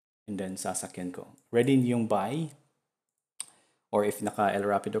 And then sasakyan ko. Ready yung buy? Or if naka El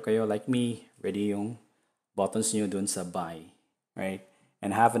Rapido kayo like me, ready yung buttons nyo dun sa buy. Right?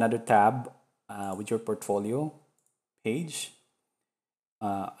 And have another tab with your portfolio page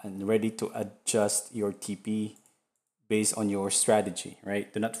and ready to adjust your TP based on your strategy,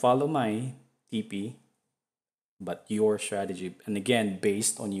 right? Do not follow my TP, but your strategy. And again,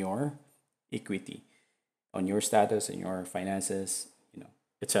 based on your equity, on your status, and your finances,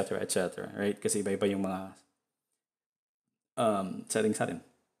 etc., right? Kasi iba-iba yung mga settings natin.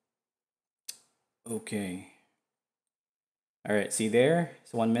 Okay. All right, see there?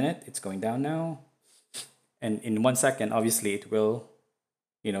 It's 1 minute. It's going down now. And in 1 second, obviously, it will,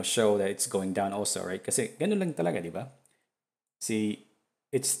 show that it's going down also, right? Kasi ganun lang talaga, di ba? See,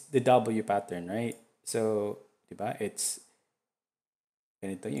 it's the W pattern, right? So, di ba? It's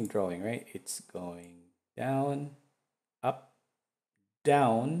ganito yung drawing, right? It's going down, up,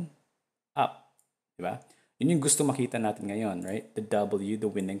 down, up. Di ba? Yun yung gusto makita natin ngayon, right? The W, the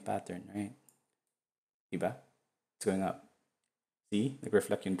winning pattern, right? Di ba? It's going up. See,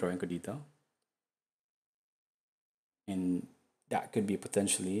 nag-reflect yung drawing ko dito. And that could be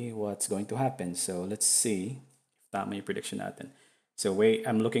potentially what's going to happen. So let's see if tama yung prediction natin. So wait,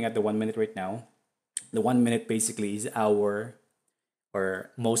 I'm looking at the 1 minute right now. The 1 minute basically is our,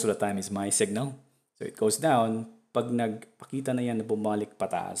 or most of the time is my signal. So it goes down. Pag nagpakita na yan na bumalik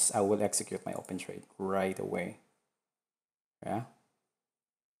pataas, I will execute my open trade right away. Yeah.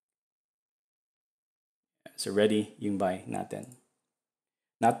 So ready yung buy natin.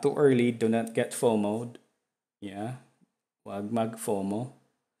 Not too early. Do not get FOMO. Yeah. Wag mag-FOMO.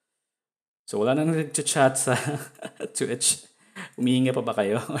 So wala na nag-chat sa Twitch. Umihinga pa ba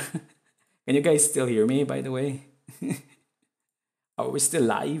kayo? Can you guys still hear me, by the way? Are we still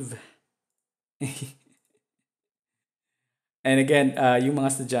live? And again, yung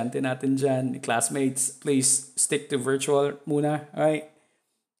mga estudyante natin dyan, classmates, please stick to virtual muna, right?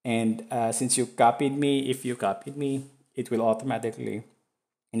 And since you copied me, if you copied me, it will automatically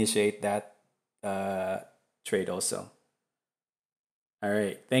initiate that trade also. All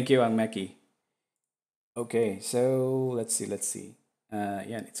right. Thank you, Ang Meki. Okay, so let's see, let's see.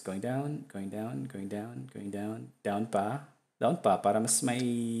 Yeah, it's going down, going down, going down, going down, down pa, para mas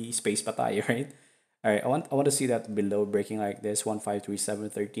may space pa tayo, right? All right, I want to see that below breaking like this,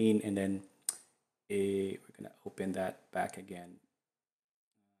 153713, and then we're gonna open that back again.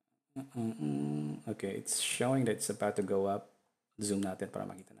 Okay, it's showing that it's about to go up. Zoom natin para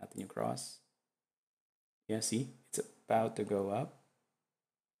makita natin yung cross. Yeah, see, it's about to go up.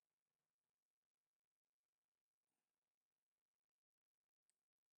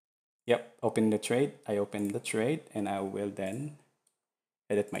 Yep, open the trade. I open the trade, and I will then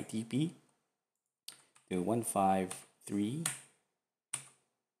edit my TP to 153,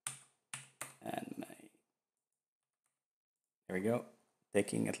 and there we go,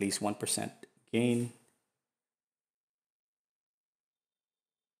 taking at least 1% gain.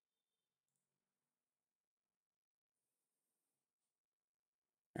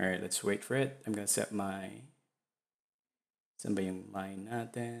 All right, let's wait for it. I'm gonna set my, saan ba yung line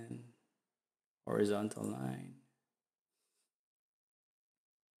natin? Horizontal line.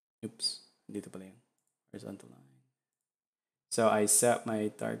 Oops, dito pala yung horizontal line. So I set my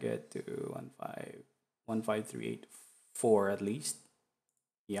target to 15384 at least.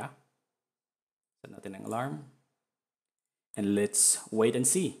 Yeah. Set natin ang alarm. And let's wait and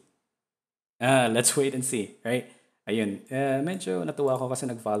see. Let's wait and see, right? Ayun, medyo natuwa ako kasi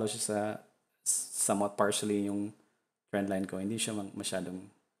nag-follow siya sa somewhat partially yung trend line ko. Hindi siya masyadong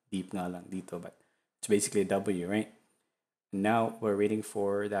deep nga lang dito, but it's basically a W, right? And now we're waiting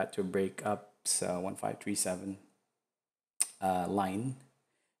for that to break up sa 1537 line.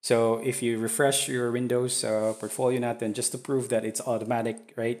 So if you refresh your Windows portfolio natin, just to prove that it's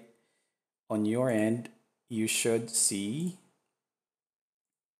automatic, right? On your end, you should see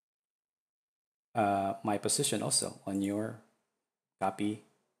my position also on your copy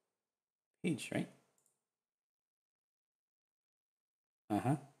page, right?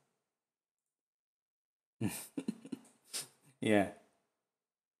 Uh-huh. Yeah.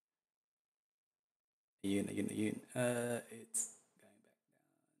 Ayun, ayun, ayun. It's going back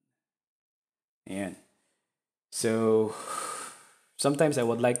down. Ayan. So sometimes I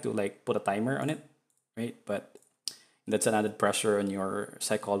would like to like put a timer on it, right? But that's an added pressure on your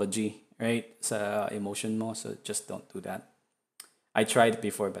psychology, right? Sa emotion mo, so just don't do that. I tried it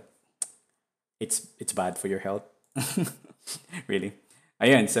before, but it's bad for your health. Really.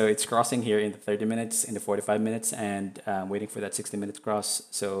 Ayan, so it's crossing here in the 30 minutes, in the 45 minutes, and waiting for that 60 minutes cross.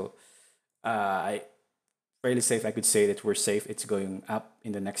 So I fairly safe, I could say that we're safe. It's going up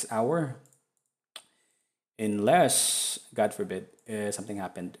in the next hour. Unless, God forbid, something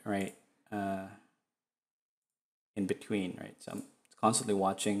happened, right? In between, right? So I'm constantly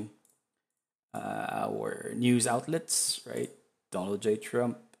watching our news outlets, right? Donald J.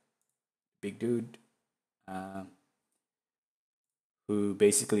 Trump, big dude, uh, who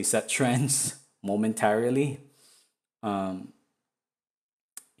basically set trends momentarily, um,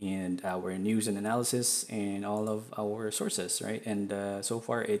 and our news and analysis and all of our sources, right? And so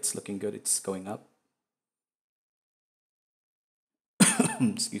far, it's looking good. It's going up.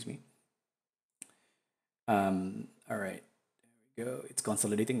 Excuse me. All right. There we go. It's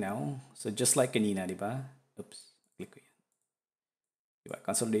consolidating now. So just like kanina, di ba? Oops. Click ko yan. Diba?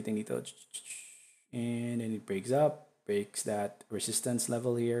 Consolidating dito. And then it breaks up. Breaks that resistance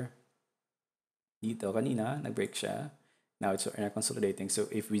level here. Dito kanina, nag-break siya. Now it's consolidating. So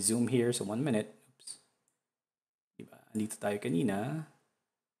if we zoom here, so 1 minute, oops. Diba? Andito tayo kanina.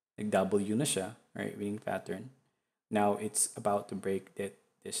 Nag-W na siya, right? Winning pattern. Now it's about to break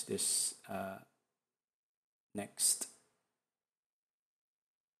this next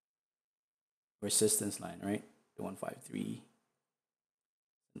resistance line, right? The 153.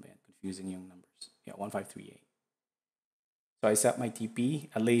 Confusing yung numbers. Yeah, 1538. So I set my TP,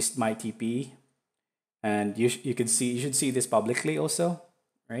 at least my TP, and you can see, you should see this publicly also,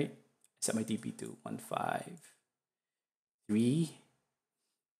 right? I set my TP to 153.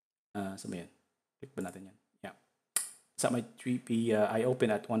 So yan. Click ba natin yan? Yeah. Set my TP. I open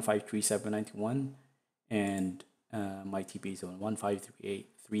at 153,791, and my TP is on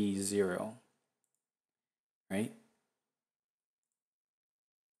 153830. Right?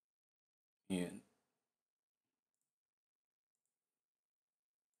 Yan.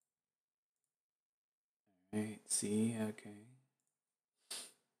 Right. See, okay.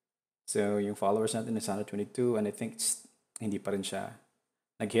 So yung followers natin is 122, and I think hindi pa rin siya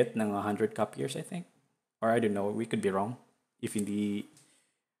nag-hit ng 100 copiers, I think. Or I don't know, we could be wrong. If hindi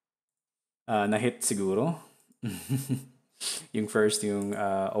na-hit siguro. Yung first, yung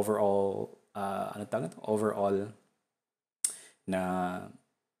overall, ano tawag ito? Overall na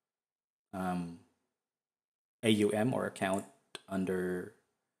AUM or account under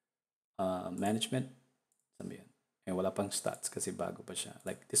management. Sabi yan. Eh, wala pang stats kasi bago pa siya.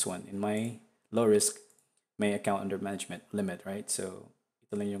 Like this one, in my low risk, may account under management limit, right? So,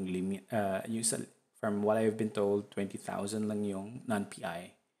 ito lang yung limit. From what I've been told, 20,000 lang yung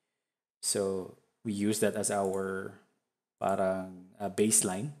non-PI. So, we use that as our parang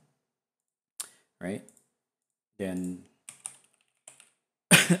baseline, right? Then,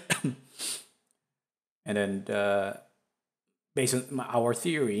 and then based on our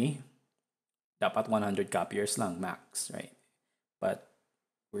theory, dapat 100 copiers lang max, right? But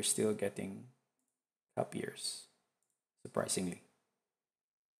we're still getting copiers, surprisingly.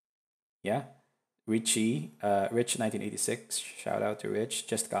 Yeah. Rich 1986, shout out to Rich,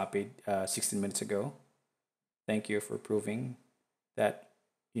 just copied 16 minutes ago. Thank you for proving that,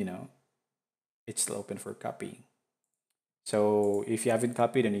 you know, it's still open for copying. So if you haven't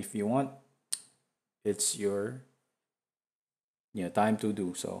copied and if you want, it's your time to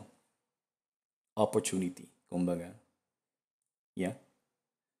do so. Opportunity, kumbaga. Yeah.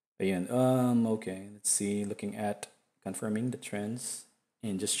 Ayan. Okay, let's see. Looking at confirming the trends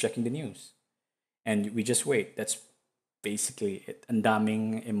and just checking the news. And we just wait. That's basically it. Ang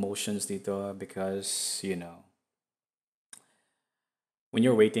daming emotions dito because, when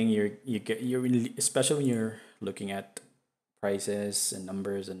you're waiting, especially when you're looking at prices and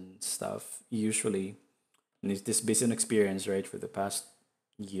numbers and stuff, usually, and it's this based on experience, right? For the past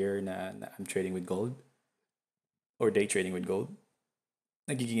year na I'm trading with gold or day trading with gold,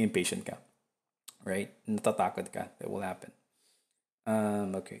 nagiging impatient ka, right? Natatakot ka that will happen.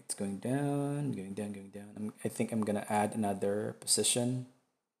 Okay, it's going down, going down, going down. I think I'm gonna add another position.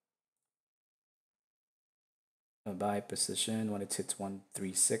 A buy position when it hits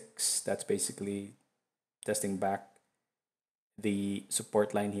 136. That's basically testing back the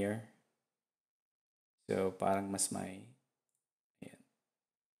support line here. So parang mas may. Ayan.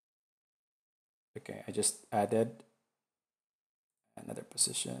 Okay, I just added another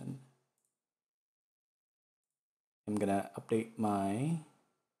position. I'm gonna update my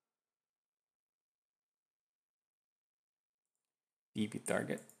DB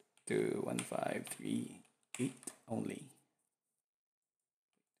target to 1538 only.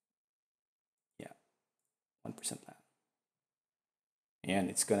 Yeah, 1% left. And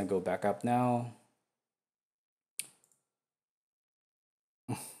it's gonna go back up now.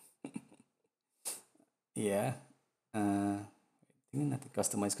 Yeah. Tingnan natin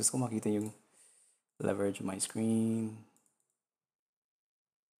customize. Gusto ko makita yung leverage my screen.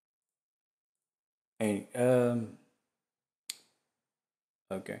 Hey,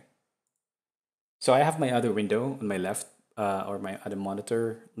 okay. So I have my other window on my left, or my other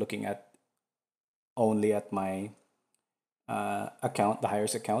monitor, looking at only at my account, the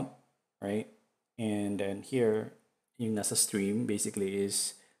highest account, right? And then here, yung nasa stream basically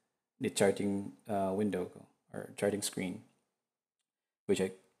is the charting window or charting screen, which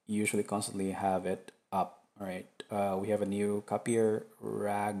I usually constantly have it up. All right, we have a new copier,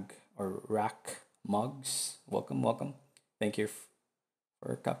 rag or rack mugs. Welcome, welcome. Thank you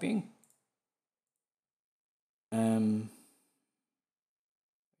for copying. Um,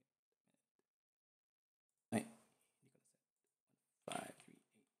 Right. 5, 3,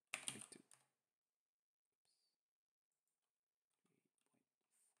 8, 2.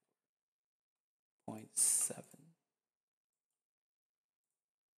 Point 7.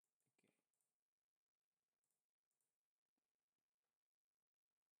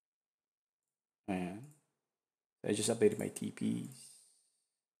 Ayan. So I just updated my TPs.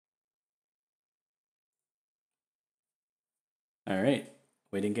 All right.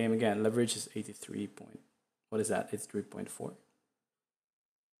 Waiting game again. Leverage is 83 point. What is that? It's 3.4.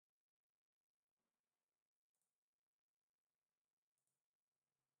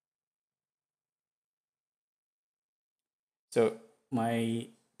 So my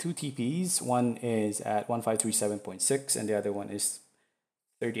two TPs, one is at 1537.6 and the other one is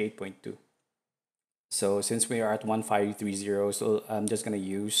 38.2. So since we are at 1530, so I'm just going to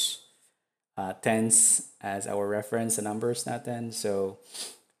use tens as our reference, the numbers, not 10. So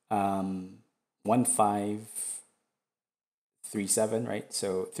 1537, right?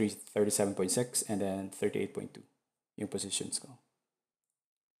 So 337.6 and then 38.2 yung positions ko.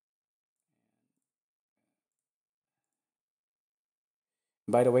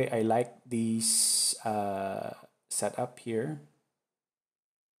 By the way, I like these setup here.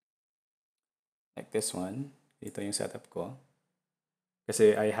 Like this one. Ito yung setup ko.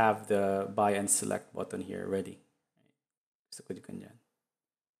 Kasi I have the buy and select button here ready. Gusto ko dyan.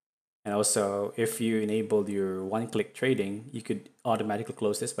 And also, if you enabled your one-click trading, you could automatically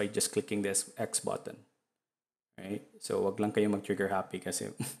close this by just clicking this X button. Right? So, wag lang kayo mag-trigger happy kasi,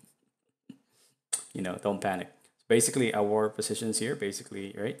 don't panic. Basically, our positions here,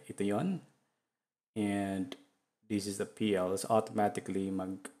 basically, right? Ito yon. And this is the PL. It's automatically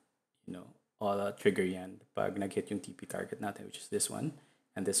all trigger yan pag nag-hit yung TP target natin, which is this one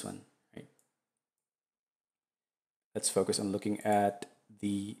and this one, right? Let's focus on looking at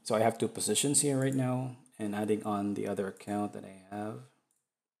so I have two positions here right now and adding on the other account that I have.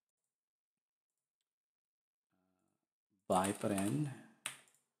 Buy pa rin.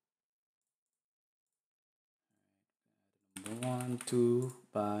 Number 1, 2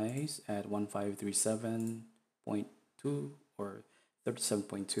 buys at 1537.2 or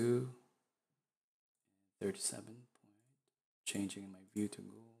 37.2. 37 point. Changing my view to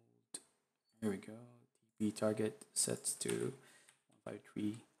gold. Here we go. TP target sets to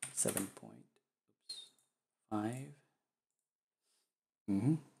 1537.5.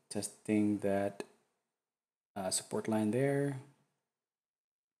 Testing that support line there.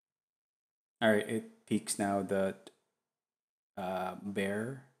 All right, it peaks now that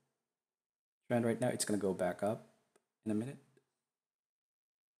bear trend right now. It's gonna go back up in a minute.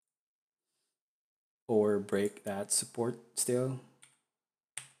 Or break that support still.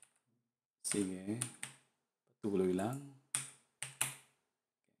 Sige. Patuloy lang.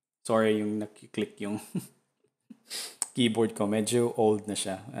 Sorry yung nakiklik yung keyboard ko. Medyo old na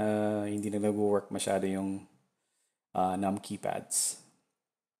siya. Hindi na nag-work masyado yung num keypads.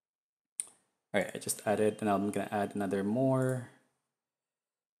 Alright, I just added, and I'm gonna add another more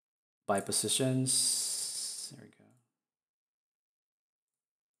buy positions. There we go.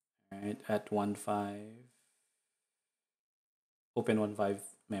 Alright, at 1.5. Open 1.5.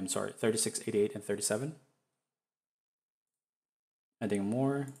 I'm sorry, 36, 88, and 37. Adding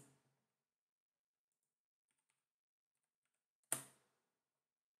more.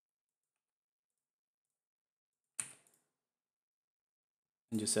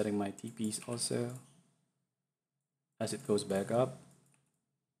 And just setting my TPs also as it goes back up.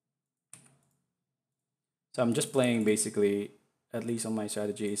 So I'm just playing basically, at least on my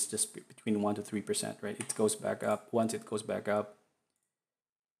strategy, it's just between 1 to 3%, right? It goes back up. Once it goes back up,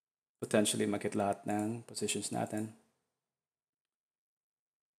 potentially makit lahat ng positions natin.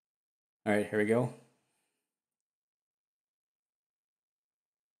 All right, here we go.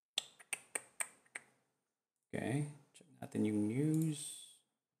 Okay, check natin yung news.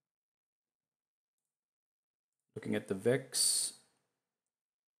 Looking at the VIX,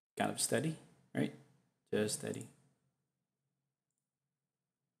 kind of steady, right? Just steady.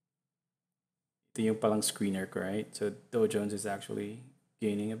 Ito yung palang screener ko, right? So Dow Jones is actually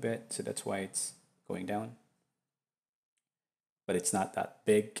gaining a bit, so that's why it's going down. But it's not that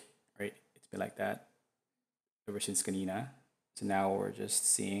big, right? It's been like that ever since kanina. So now we're just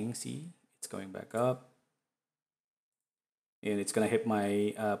see, it's going back up. And it's gonna hit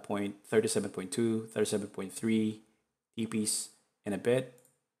my point 37.2, 37.3 TPs in a bit.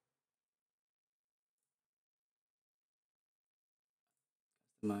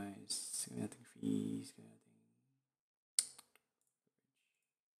 Customize, fees.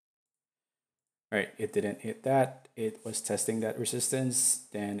 All right, it didn't hit that. It was testing that resistance.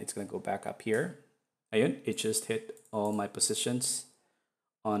 Then it's gonna go back up here. Ayun, it just hit all my positions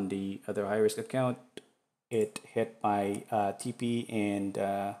on the other high risk account. It hit my TP and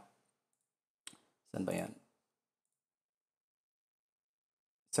saan ba yan?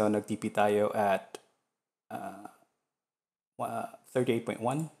 So nag-TP tayo at 38.1.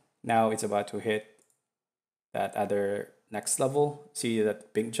 Now it's about to hit that other next level. See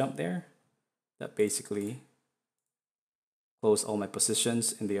that big jump there? That basically close all my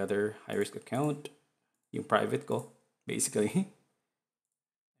positions in the other high risk account, yung private ko, basically.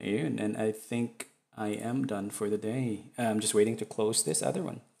 Ayun, and I think I am done for the day. I'm just waiting to close this other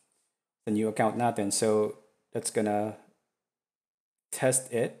one, the new account natin. So that's gonna test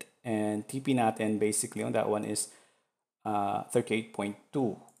it, and TP natin basically on that one is 38.2.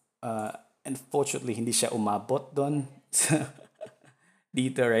 Unfortunately, hindi siya umabot doon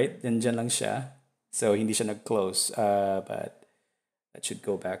dito, right? Nandyan lang siya. So, hindi siya nag-close. But that should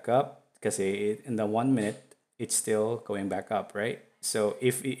go back up kasi in the 1 minute, it's still going back up, right? So,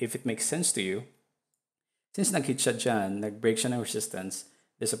 if it makes sense to you, since nag-hit siya dyan, nag-break siya ng resistance,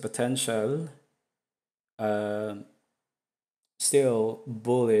 there's a potential uh, still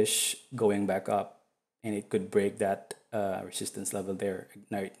bullish going back up, and it could break that resistance level there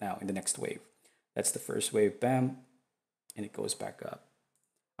right now in the next wave. That's the first wave, bam, and it goes back up.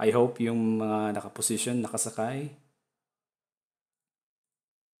 I hope yung mga nakaposition, nakasakay,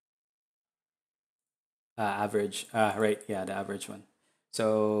 average, right, yeah, the average one.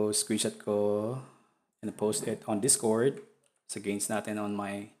 So, screenshot ko and post it on Discord. Sa gains natin on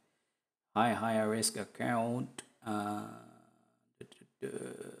my higher risk account.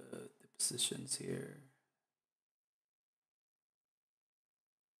 The positions here.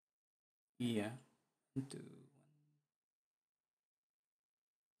 Yeah. Two.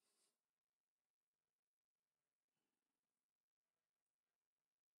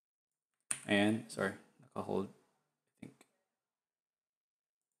 And sorry, naka-hold, I think.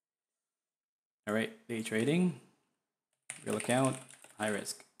 All right, day trading, real account, high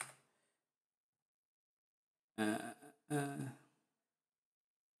risk. Uh, uh,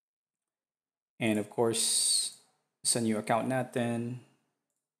 and of course, sa new account natin,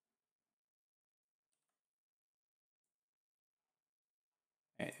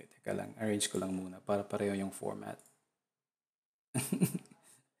 teka lang, arrange ko lang muna para pareho yung format.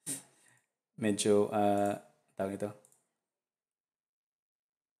 Medyo, tawag ito,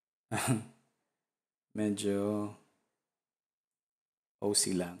 medyo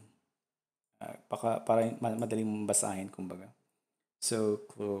OC lang. Para madaling basahin, kumbaga. So,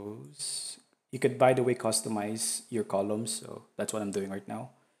 close. You could, by the way, customize your columns. So, that's what I'm doing right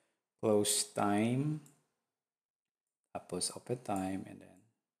now. Close time, tapos open time, and then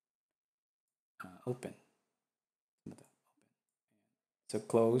open. So,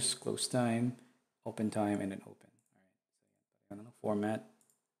 close time, open time, and then open. All right. So, format.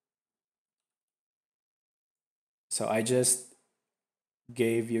 So, I just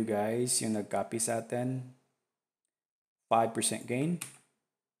gave you guys yung nag-copy sa atin 5% gain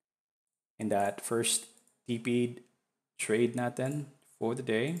in that first TP trade natin for the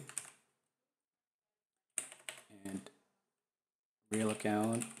day. And real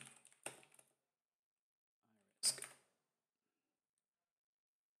account.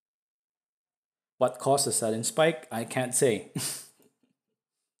 What caused the sudden spike? I can't say.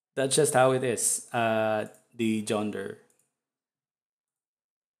 That's just how it is. The Jonder.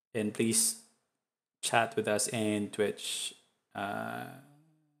 And please chat with us in Twitch.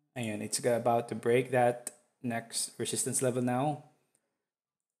 Ayun, it's about to break that next resistance level now.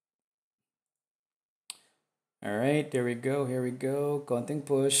 All right, there we go. Here we go. Counting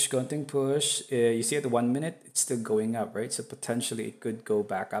push, counting push. You see at the 1 minute, it's still going up, right? So potentially it could go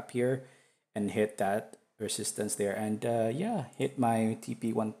back up here and hit that resistance there. And yeah, hit my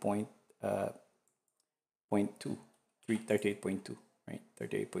TP 1.2, 38.2, right?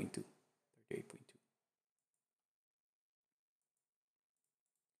 38.2, 38.2.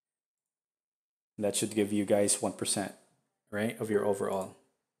 That should give you guys 1%, right, of your overall.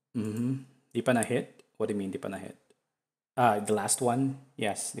 Mm-hmm. Di pa na hit? What do you mean, di pa na hit? The last one?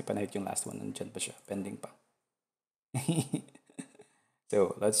 Yes, di pa na hit yung last one. Nandyan pa siya. Pending pa.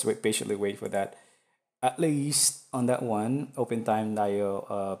 So, let's patiently wait for that. At least on that one, open time tayo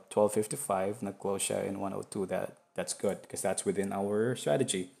 12:55, nag-close siya in 102. That's good because that's within our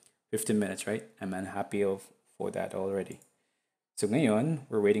strategy. 15 minutes, right? I'm unhappy for that already. So ngayon,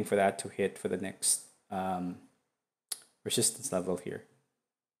 we're waiting for that to hit for the next resistance level here.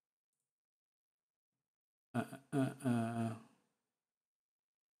 Uh, uh, uh.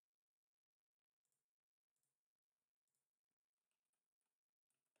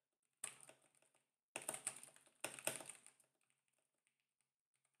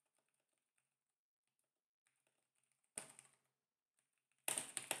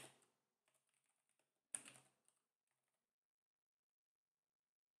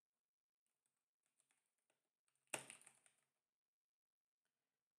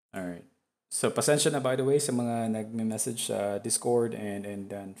 All right. So pasensya na, by the way, sa mga nagme-message sa Discord and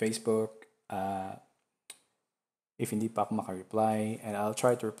Facebook. if hindi pa ako maka-reply, and I'll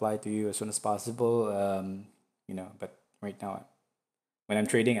try to reply to you as soon as possible. But right now, when I'm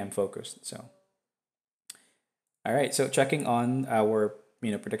trading, I'm focused. So, all right. So checking on our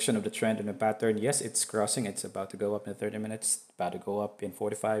prediction of the trend and the pattern. Yes, it's crossing. It's about to go up in 30 minutes. About to go up in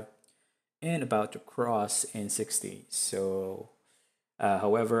 45, and about to cross in 60. So,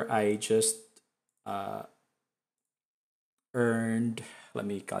 however, I just uh, earned. Let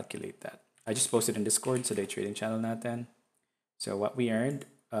me calculate that. I just posted in Discord sa day trading channel natin. So what we earned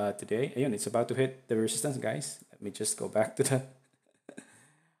today, ayun, it's about to hit the resistance, guys. Let me just go back to the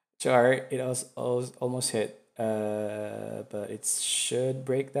chart. It almost hit, but it should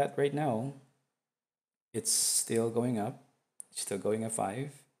break that right now. It's still going up. It's still going at 5.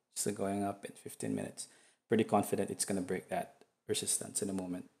 Still going up in 15 minutes. Pretty confident it's gonna break that resistance in a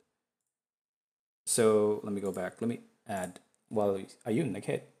moment. So let me go back. Let me add. Well, ayun,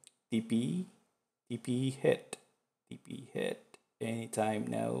 nag-hit. TP, TP hit. TP hit anytime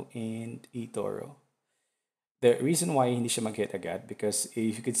now in eToro. The reason why hindi siya mag-hit agad, because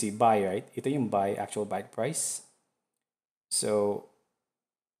if you could see buy, right? Ito yung buy, actual buy price. So,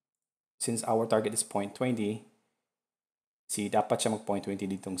 since our target is 0.20, see, dapat siya mag 0.20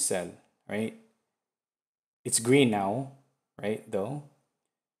 ditong sell, right? It's green now, right, though.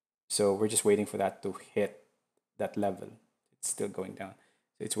 So, we're just waiting for that to hit that level. It's still going down.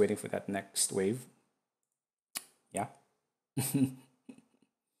 So, it's waiting for that next wave. Yeah.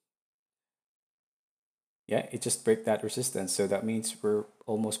 Yeah, it just break that resistance. So that means we're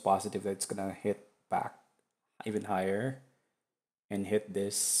almost positive that it's gonna hit back even higher and hit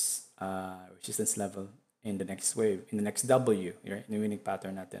this resistance level in the next wave, in the next W, right? In the winning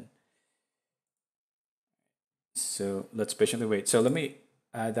pattern natin. So let's patiently wait. So let me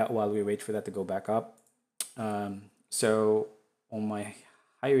add that while we wait for that to go back up. So on my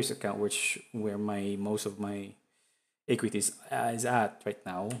high risk account, which where my most of my equities is at right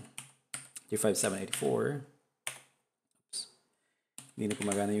now, 35784. Oops. Hindi na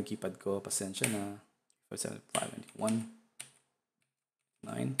gumagana yung keypad ko. Pasensya na. 57591.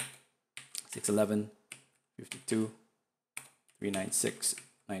 9. 611. 52. 396.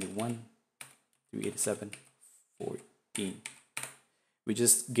 91. 387. 14. We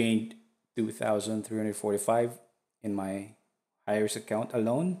just gained 2,345 in my high risk account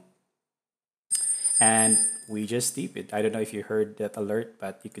alone. And we just deep it. I don't know if you heard that alert,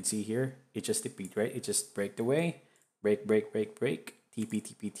 but you can see here, it just TP'd, right? It just break away, break, TP,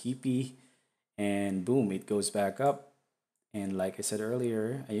 TP, TP, and boom, it goes back up. And like I said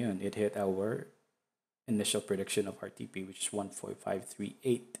earlier, ayun, it hit our initial prediction of our TP, which is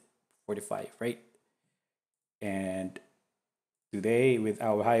 1.53845, right? And today, with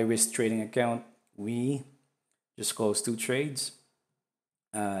our high risk trading account, we just closed 2 trades,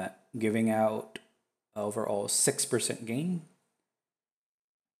 giving out overall 6% gain.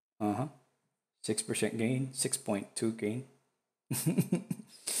 6% gain, 6.2 gain.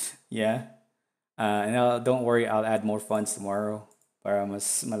 Yeah. And don't worry, I'll add more funds tomorrow para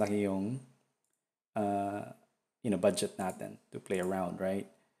mas malaki yung budget natin to play around,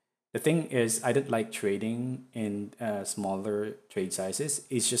 right? The thing is, I don't like trading in smaller trade sizes.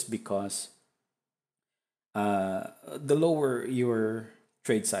 It's just because the lower your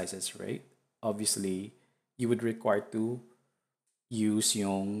trade sizes, right? Obviously, you would require to use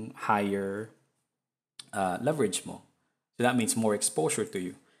yung higher leverage mo. So that means more exposure to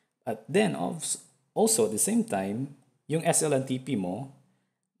you. But then also at the same time, yung SL and TP mo,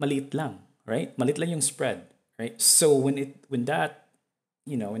 maliit lang, right? Maliit lang yung spread, right? So when that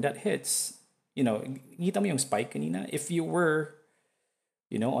hits, kita mo yung spike kanina. If you were,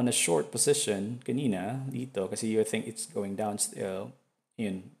 on a short position kanina dito kasi you think it's going down still,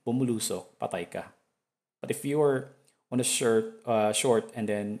 yun, bumulusok, patay ka. But if you were on a short and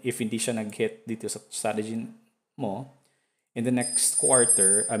then if hindi siya nag-hit dito sa strategy mo, in the next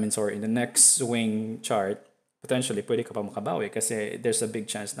quarter, in the next swing chart, potentially pwede ka pa makabawi kasi there's a big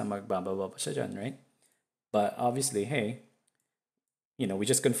chance na magbababa pa siya dyan, right? But obviously, hey, we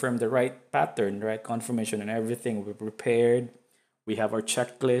just confirmed the right pattern, the right confirmation and everything. We're prepared. We have our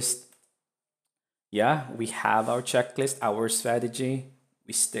checklist. Yeah, we have our checklist, our strategy.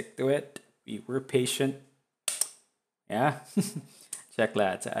 We stick to it. We were patient. Yeah. Check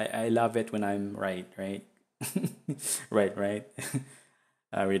that. I love it when I'm right? Right.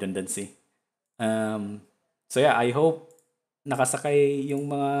 Redundancy. So yeah, I hope nakasakay yung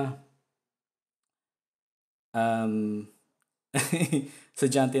mga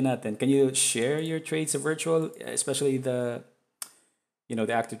sadyante natin. Can you share your trades virtual, especially the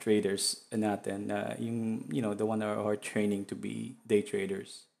active traders natin, yung the one that are training to be day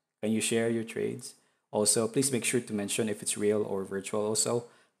traders? Can you share your trades? Also, please make sure to mention if it's real or virtual also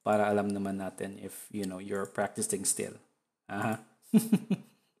para alam naman natin if you're practicing still. Uh-huh.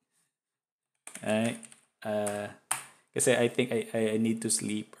 Alright. Uh, kasi I think I need to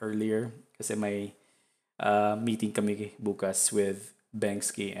sleep earlier kasi may meeting kami bukas with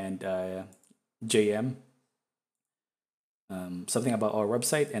Banksy and JM. Something about our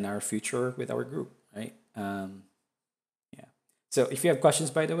website and our future with our group, right? Yeah. So if you have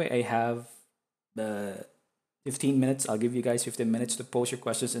questions, by the way, I have the 15 minutes. I'll give you guys 15 minutes to post your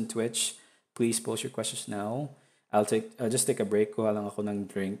questions in Twitch. Please post your questions now. I'll just take a break. Kuha lang ako ng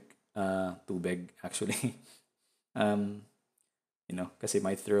drink. Tubig, actually. um, kasi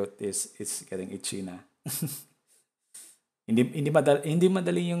my throat is getting itchy na. Hindi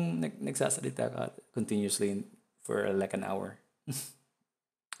madali yung nagsasalita ka continuously for like an hour.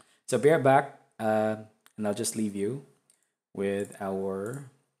 So be right back, and I'll just leave you with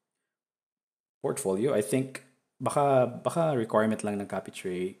our portfolio. I think baka requirement lang ng copy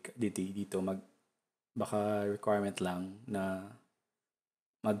trade dito baka requirement lang na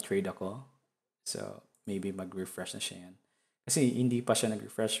mag-trade ako. So maybe mag-refresh na siya yan. Kasi hindi pa siya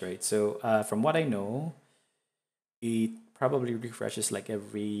nag-refresh, right? So from what I know, it probably refreshes like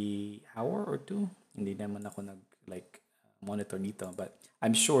every hour or two. Hindi naman ako like monitor nito, but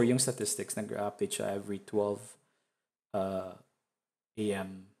I'm sure yung statistics nag-update siya every 12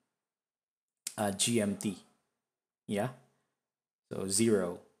 a.m. GMT. Yeah. So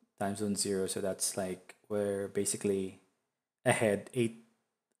zero, time zone zero. So that's like we're basically ahead 8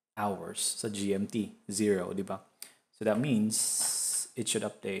 hours sa GMT zero, di ba? So that means it should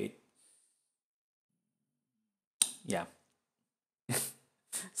update. Yeah,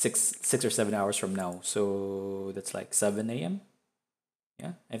 6 or 7 hours from now. So that's like 7 a.m.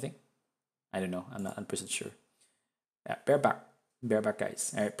 Yeah, I think. I don't know. I'm not 100% sure. Yeah, bear back. Bear back,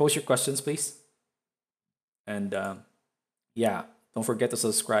 guys. All right, post your questions, please. And yeah, don't forget to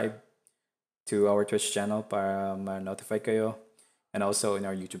subscribe to our Twitch channel para ma-notify kayo. And also in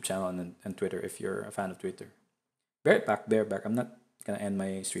our YouTube channel and Twitter if you're a fan of Twitter. Bear back, bear back. I'm not gonna end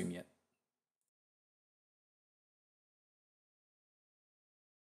my stream yet.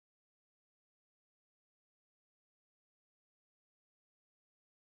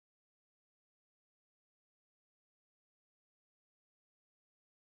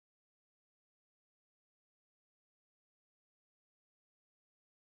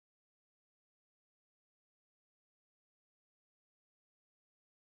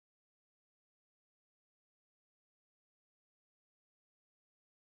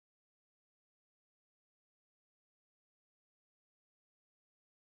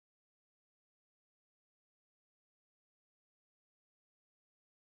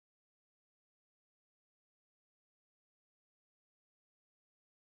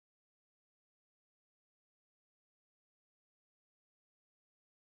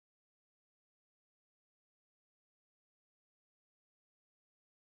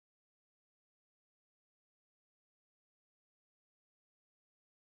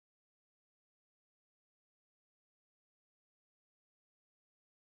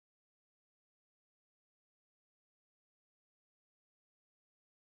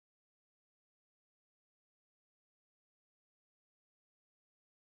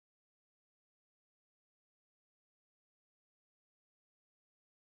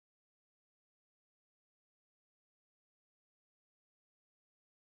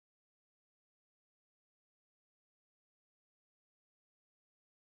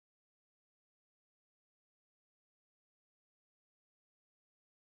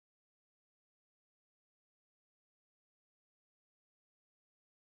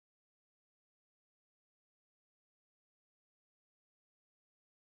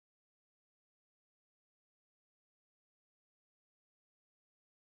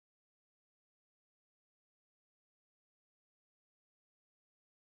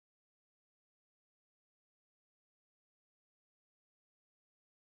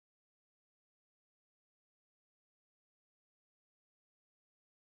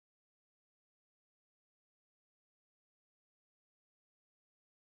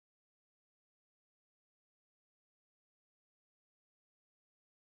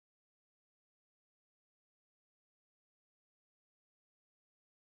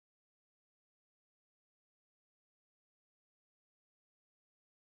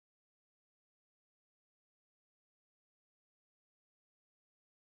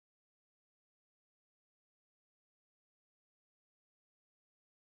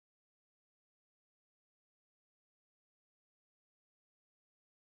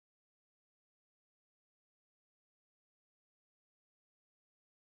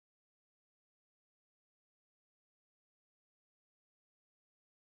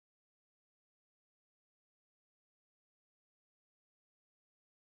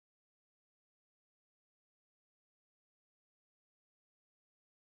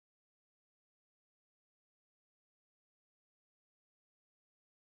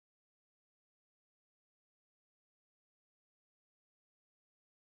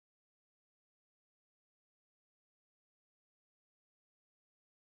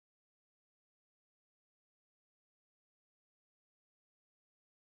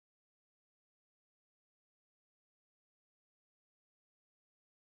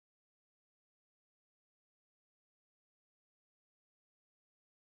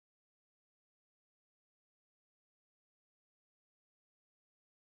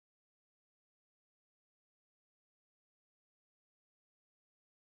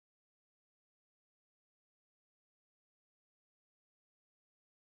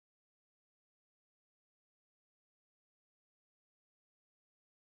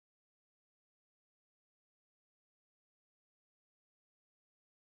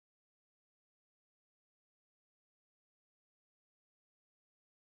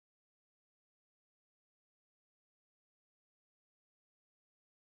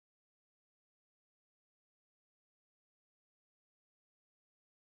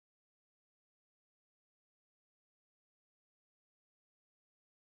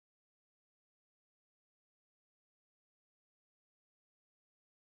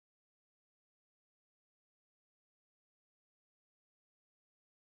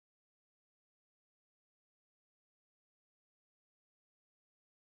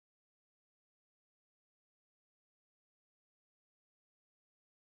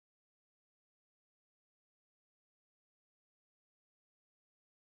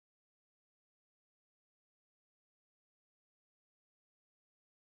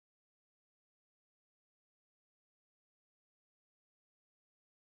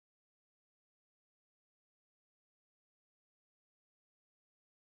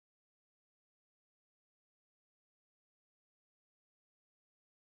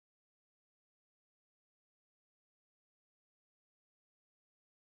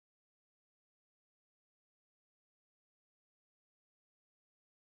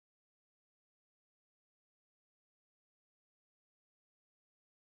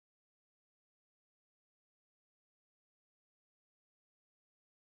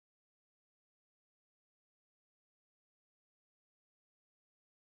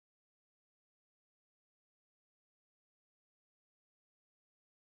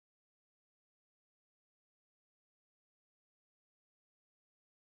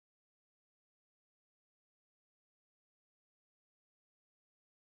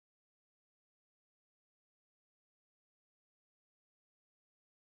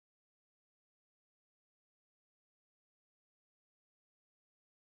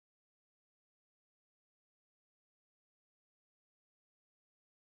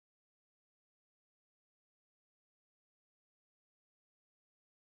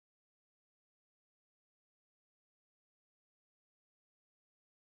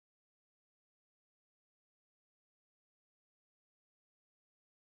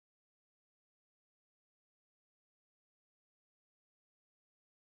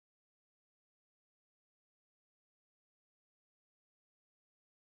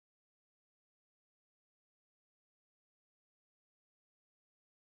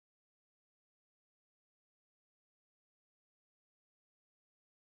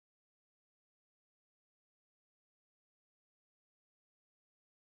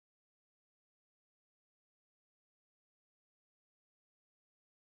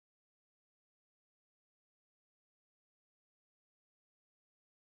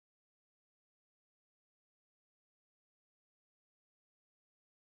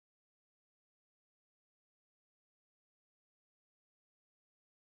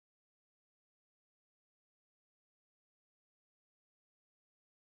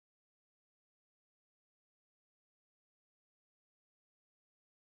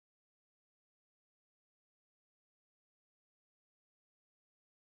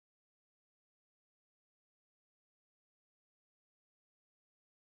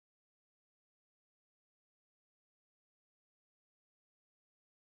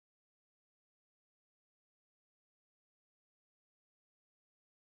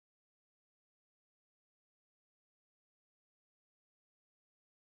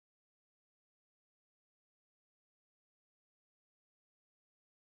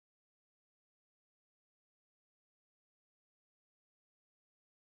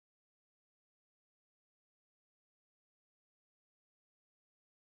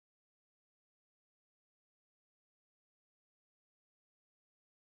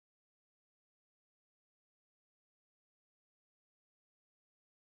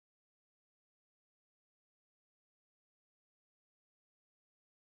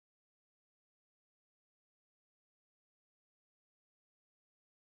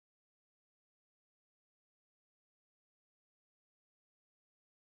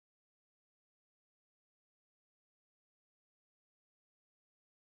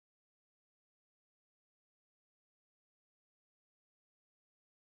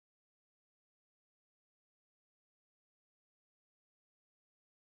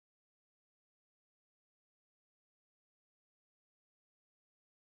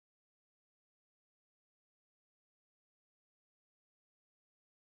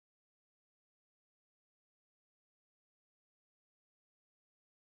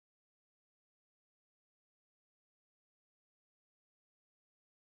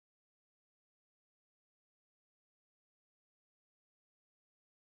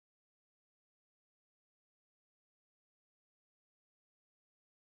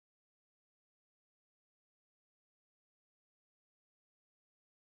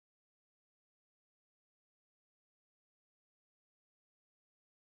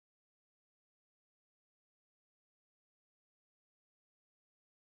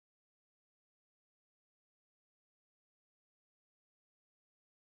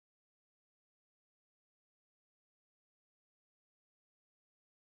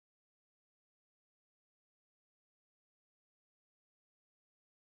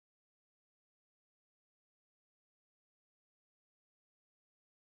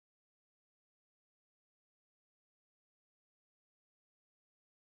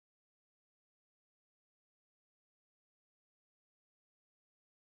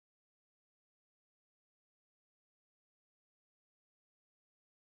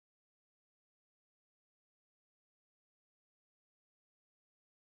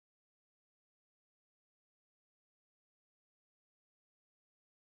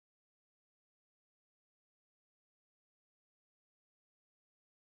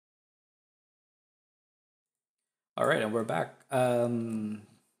 All right, and we're back.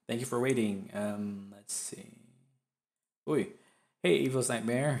 Thank you for waiting. Let's see. Uy. Hey, Evil's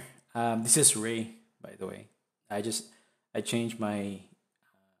Nightmare. This is Ray, by the way. I just I changed my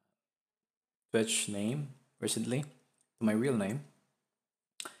Twitch name recently to my real name.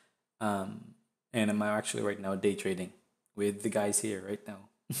 Um, and I'm actually right now day trading with the guys here right now.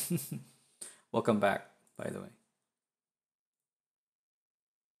 Welcome back, by the way.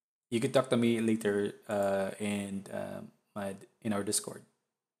 You can talk to me later in our Discord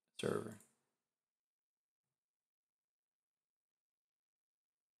server.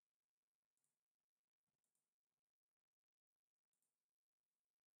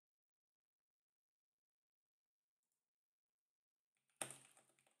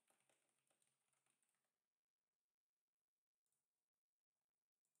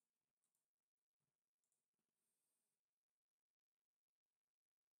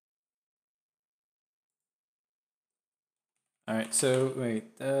 All right. So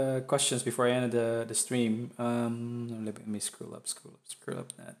wait, questions before I end the stream. Let me scroll up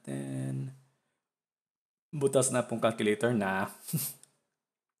natin. Butas na pong calculator na.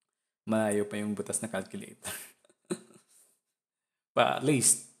 Malayo pa yung butas na calculator. But at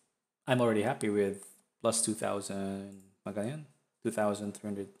least I'm already happy with plus 2,000, magkano yun?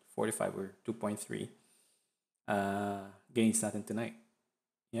 2,345 or 2.3 gains natin tonight.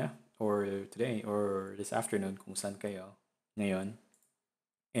 Yeah. Or today or this afternoon kung saan kayo ngayon.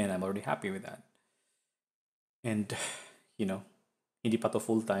 And I'm already happy with that. And, you know, hindi pa to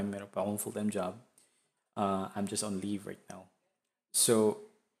full-time. Meron pa akong full-time job. I'm just on leave right now.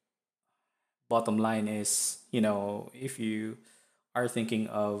 So, bottom line is, if you are thinking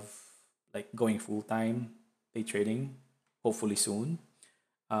of like going full-time day trading, hopefully soon,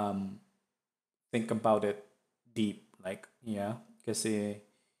 um, think about it deep. Like, yeah, because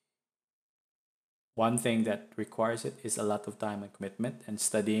one thing that requires it is a lot of time and commitment and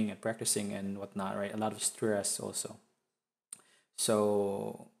studying and practicing and whatnot, right? A lot of stress also.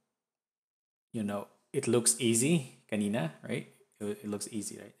 So, it looks easy kanina, right? It looks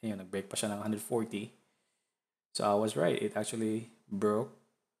easy, right? Nag-break pa siya ng 140. So I was right. It actually broke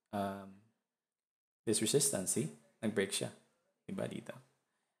um, this resistance. See? Nag-break siya. Diba dito?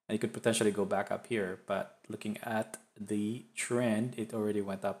 And it could potentially go back up here. But looking at the trend, it already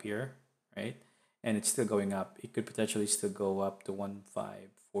went up here, right? And it's still going up. It could potentially still go up to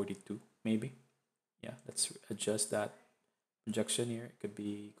 1542, maybe. Yeah, let's adjust that projection here. It could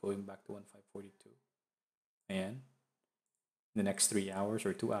be going back to 1542. And in the next 3 hours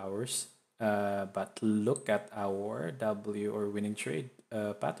or 2 hours. But look at our W or winning trade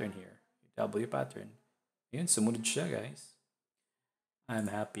pattern here. W pattern. Yun, sumunod siya, guys. I'm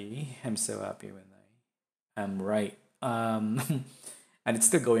happy. I'm so happy when I'm right. And it's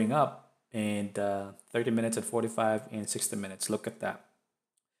still going up. And 30 minutes at 45 and 60 minutes. Look at that.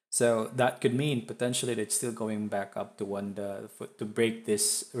 So that could mean potentially that it's still going back up to to break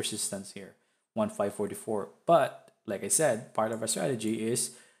this resistance here, 1544. But like I said, part of our strategy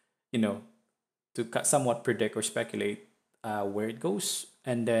is, you know, to somewhat predict or speculate where it goes,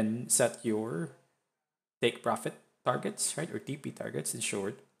 and then set your take profit targets, right, or TP targets in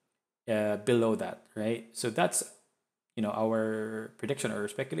short, below that, right. So that's our prediction or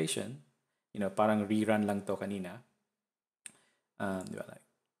speculation. Parang rerun lang to kanina. Diba? Like,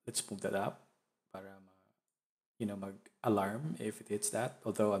 let's move that up para mag-alarm if it hits that.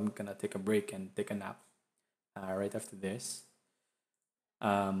 Although I'm gonna take a break and take a nap right after this.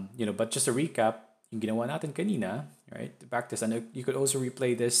 But just a recap, yung ginawa natin kanina, right? To practice, and you could also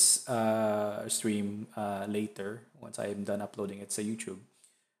replay this stream later once I'm done uploading it sa YouTube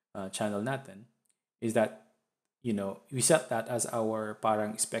channel natin. Is that we set that as our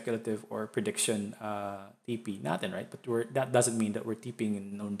parang speculative or prediction TP natin, right? But that doesn't mean that we're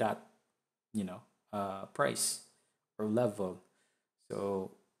TPing on that price or level. So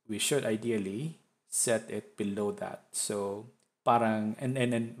we should ideally set it below that. So parang and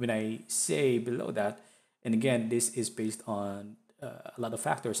when I say below that, and again this is based on a lot of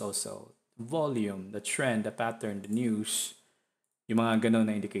factors also, volume, the trend, the pattern, the news, yung mga ganun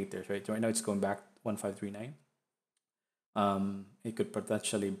na indicators, right? So right now it's going back 1539. It could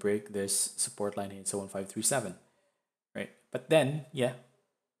potentially break this support line here, so 1537, right? But then, yeah,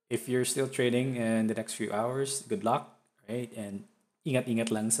 if you're still trading in the next few hours, good luck, right? And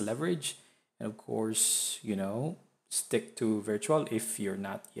ingat-ingat lang sa leverage. And of course, stick to virtual if you're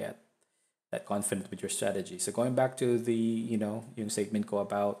not yet that confident with your strategy. So going back to the, yung statement ko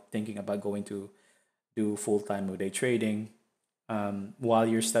about thinking about going to do full-time day trading while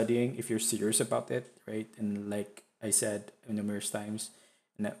you're studying, if you're serious about it, right? And like I said numerous times,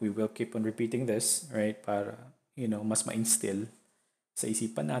 and that we will keep on repeating this, right? Para mas ma-instill sa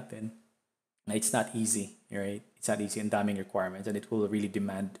isipan natin na it's not easy, right? It's not easy and damning requirements, and it will really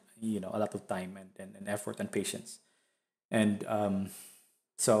demand, a lot of time and effort and patience. And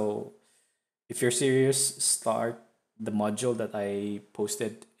so if you're serious, start the module that I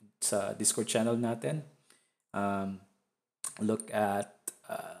posted sa Discord channel natin. Um, Look at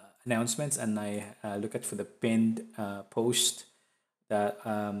announcements, and I look at for the pinned post that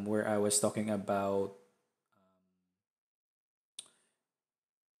where I was talking about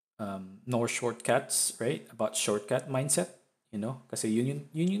no shortcuts, right? About shortcut mindset, kasi yun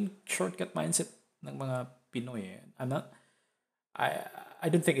yung shortcut mindset ng mga Pinoy. Eh. I I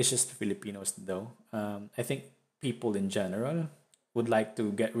don't think it's just Filipinos though. I think people in general would like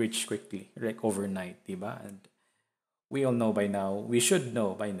to get rich quickly, like overnight, diba? And we all know by now, we should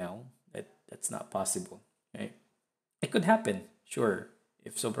know by now that that's not possible, right? It could happen, sure.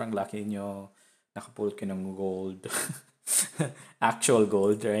 If sobrang laki nyo, nakapulot ka ng gold, actual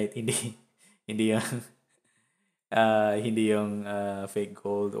gold, right? Hindi yung, hindi yung fake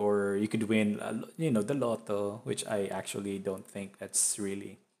gold, or you could win, the lotto, which I actually don't think that's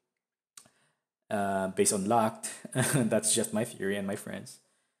really based on luck. That's just my theory and my friends,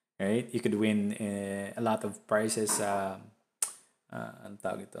 right? You could win a lot of prizes ang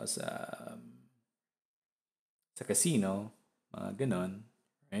tawag ito, sa casino, mga ganon,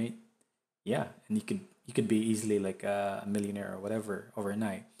 right? Yeah, and you could be easily like a millionaire or whatever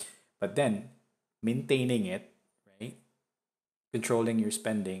overnight. But then maintaining it, right? Controlling your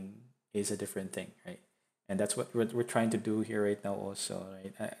spending is a different thing, right? And that's what we're trying to do here right now also,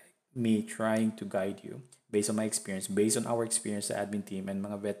 right? Me trying to guide you based on my experience, based on our experience the admin team and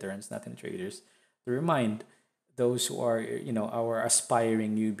mga veterans natin traders, to remind those who are, our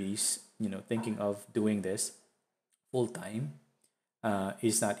aspiring newbies, thinking of doing this full time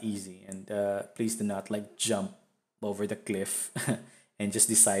is not easy. And please do not like jump over the cliff and just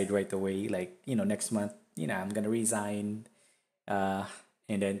decide right away, like, next month, I'm going to resign uh,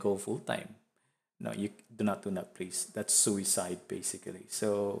 and then go full time. No, you do not, please. That's suicide, basically.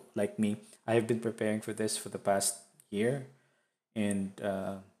 So, like me, I have been preparing for this for the past year, and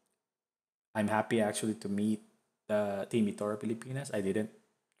I'm happy actually to meet Team eToro Pilipinas. I didn't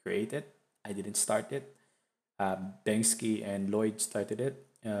create it, I didn't start it. Bengsky and Lloyd started it.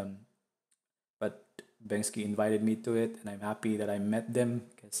 But Bengsky invited me to it, and I'm happy that I met them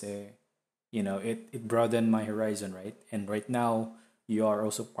because, it broadened my horizon, right? And right now, you are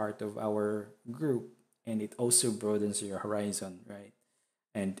also part of our group, and it also broadens your horizon, right?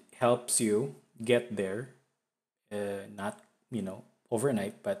 And helps you get there, not,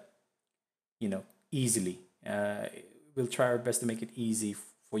 overnight, but, easily. We'll try our best to make it easy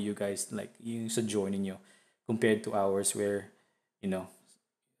for you guys, like, yung sa joining you, compared to ours where, you know,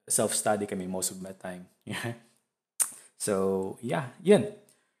 self-study kami most of my time. Yeah. So, yeah, yun.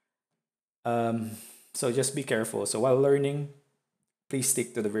 Um, so just be careful. So while learning, please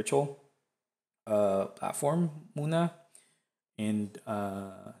stick to the virtual platform muna, and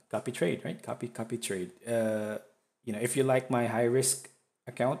copy trade, right? Copy trade. If you like my high risk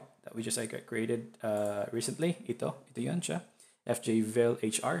account that we just like created recently, ito yun siya. FJVIL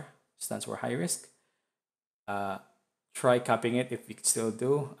HR stands for high risk. Try copying it if you can still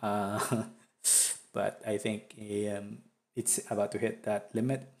do. But I think it's about to hit that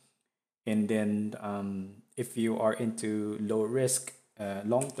limit. And then if you are into low risk,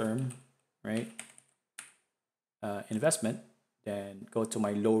 long term, right, investment, then go to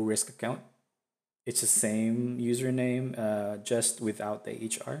my low risk account. It's the same username, just without the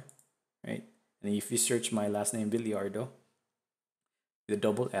HR, right? And if you search my last name, Villardo, the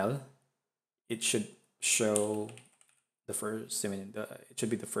double L, it should show the first, it should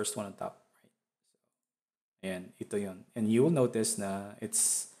be the first one on top, right? And ito yun. And you will notice na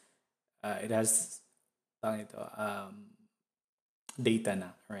it has data na,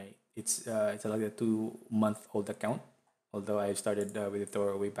 right? It's like a 2 month old account, although I started with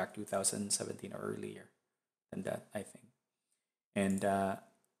eToro way back 2017 or earlier than that, I think. And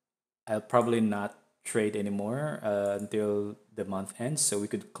I'll probably not trade anymore until the month ends, so we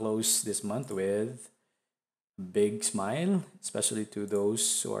could close this month with a big smile, especially to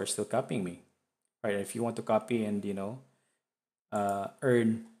those who are still copying me. Right? If you want to copy and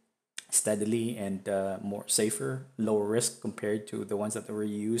earn steadily and more safer, lower risk compared to the ones that were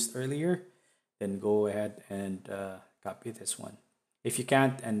used earlier, then go ahead and copy this one. If you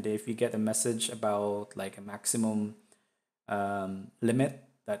can't, and if you get a message about like a maximum limit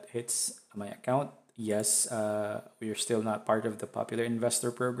that hits my account, yes, we are still not part of the popular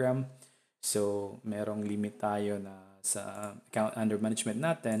investor program. So, merong limit tayo na sa account under management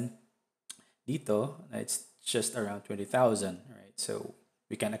natin dito. It's just around 20,000, right? So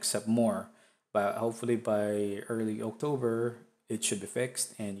we can accept more, but hopefully by early October it should be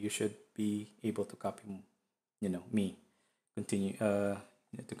fixed, and you should be able to copy, me, continue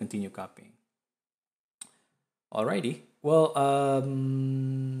to continue copying. Alrighty. Well,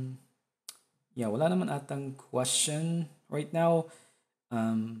 yeah, wala naman atang question right now.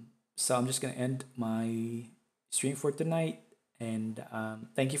 So I'm just gonna end my stream for tonight, and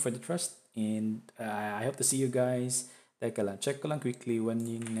thank you for the trust. And I hope to see you guys. Teka lang, check ko lang quickly when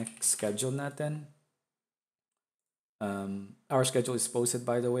yung next schedule natin. Our schedule is posted,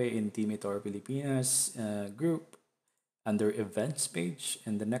 by the way, in Team eToro Pilipinas group under events page,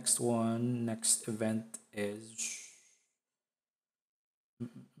 and the next event is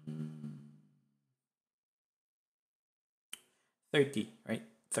 30, right?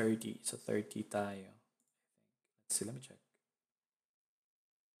 30. So 30 tayo. Let's see, let me check.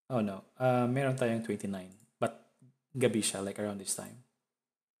 Oh no, meron tayong 29. But gabi siya, like around this time.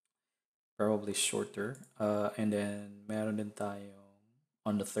 Probably shorter. And then meron din tayo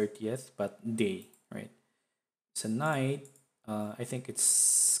on the 30th, but day, right? Sa night, I think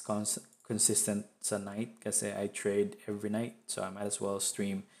it's consistent sa night kasi I trade every night. So I might as well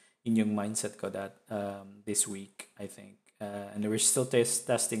stream in yung mindset ko that this week, I think. And we're still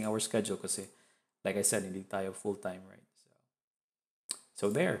testing our schedule kasi, like I said, hindi tayo full-time, right? So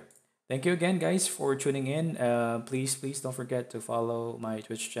there. Thank you again, guys, for tuning in. Please don't forget to follow my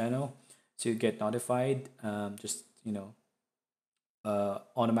Twitch channel to get notified. Just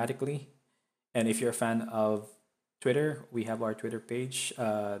automatically. And if you're a fan of Twitter, we have our Twitter page.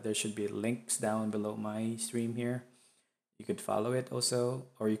 There should be links down below my stream here. You could follow it also,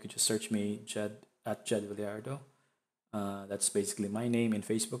 or you could just search me Jed at Jed Villardo. That's basically my name in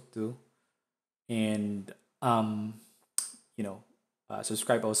Facebook too. And you know,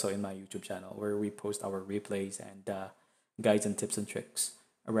 subscribe also in my YouTube channel where we post our replays and guides and tips and tricks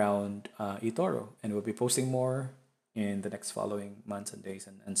around eToro. And we'll be posting more in the next following months and days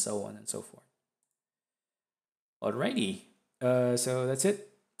and so on and so forth. Alrighty. So that's it.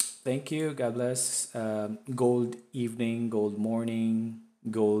 Thank you. God bless. Gold evening, gold morning,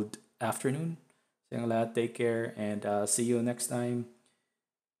 gold afternoon. Sa inyo lahat, take care and see you next time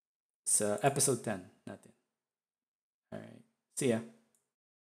sa episode 10 natin. Alright. See ya.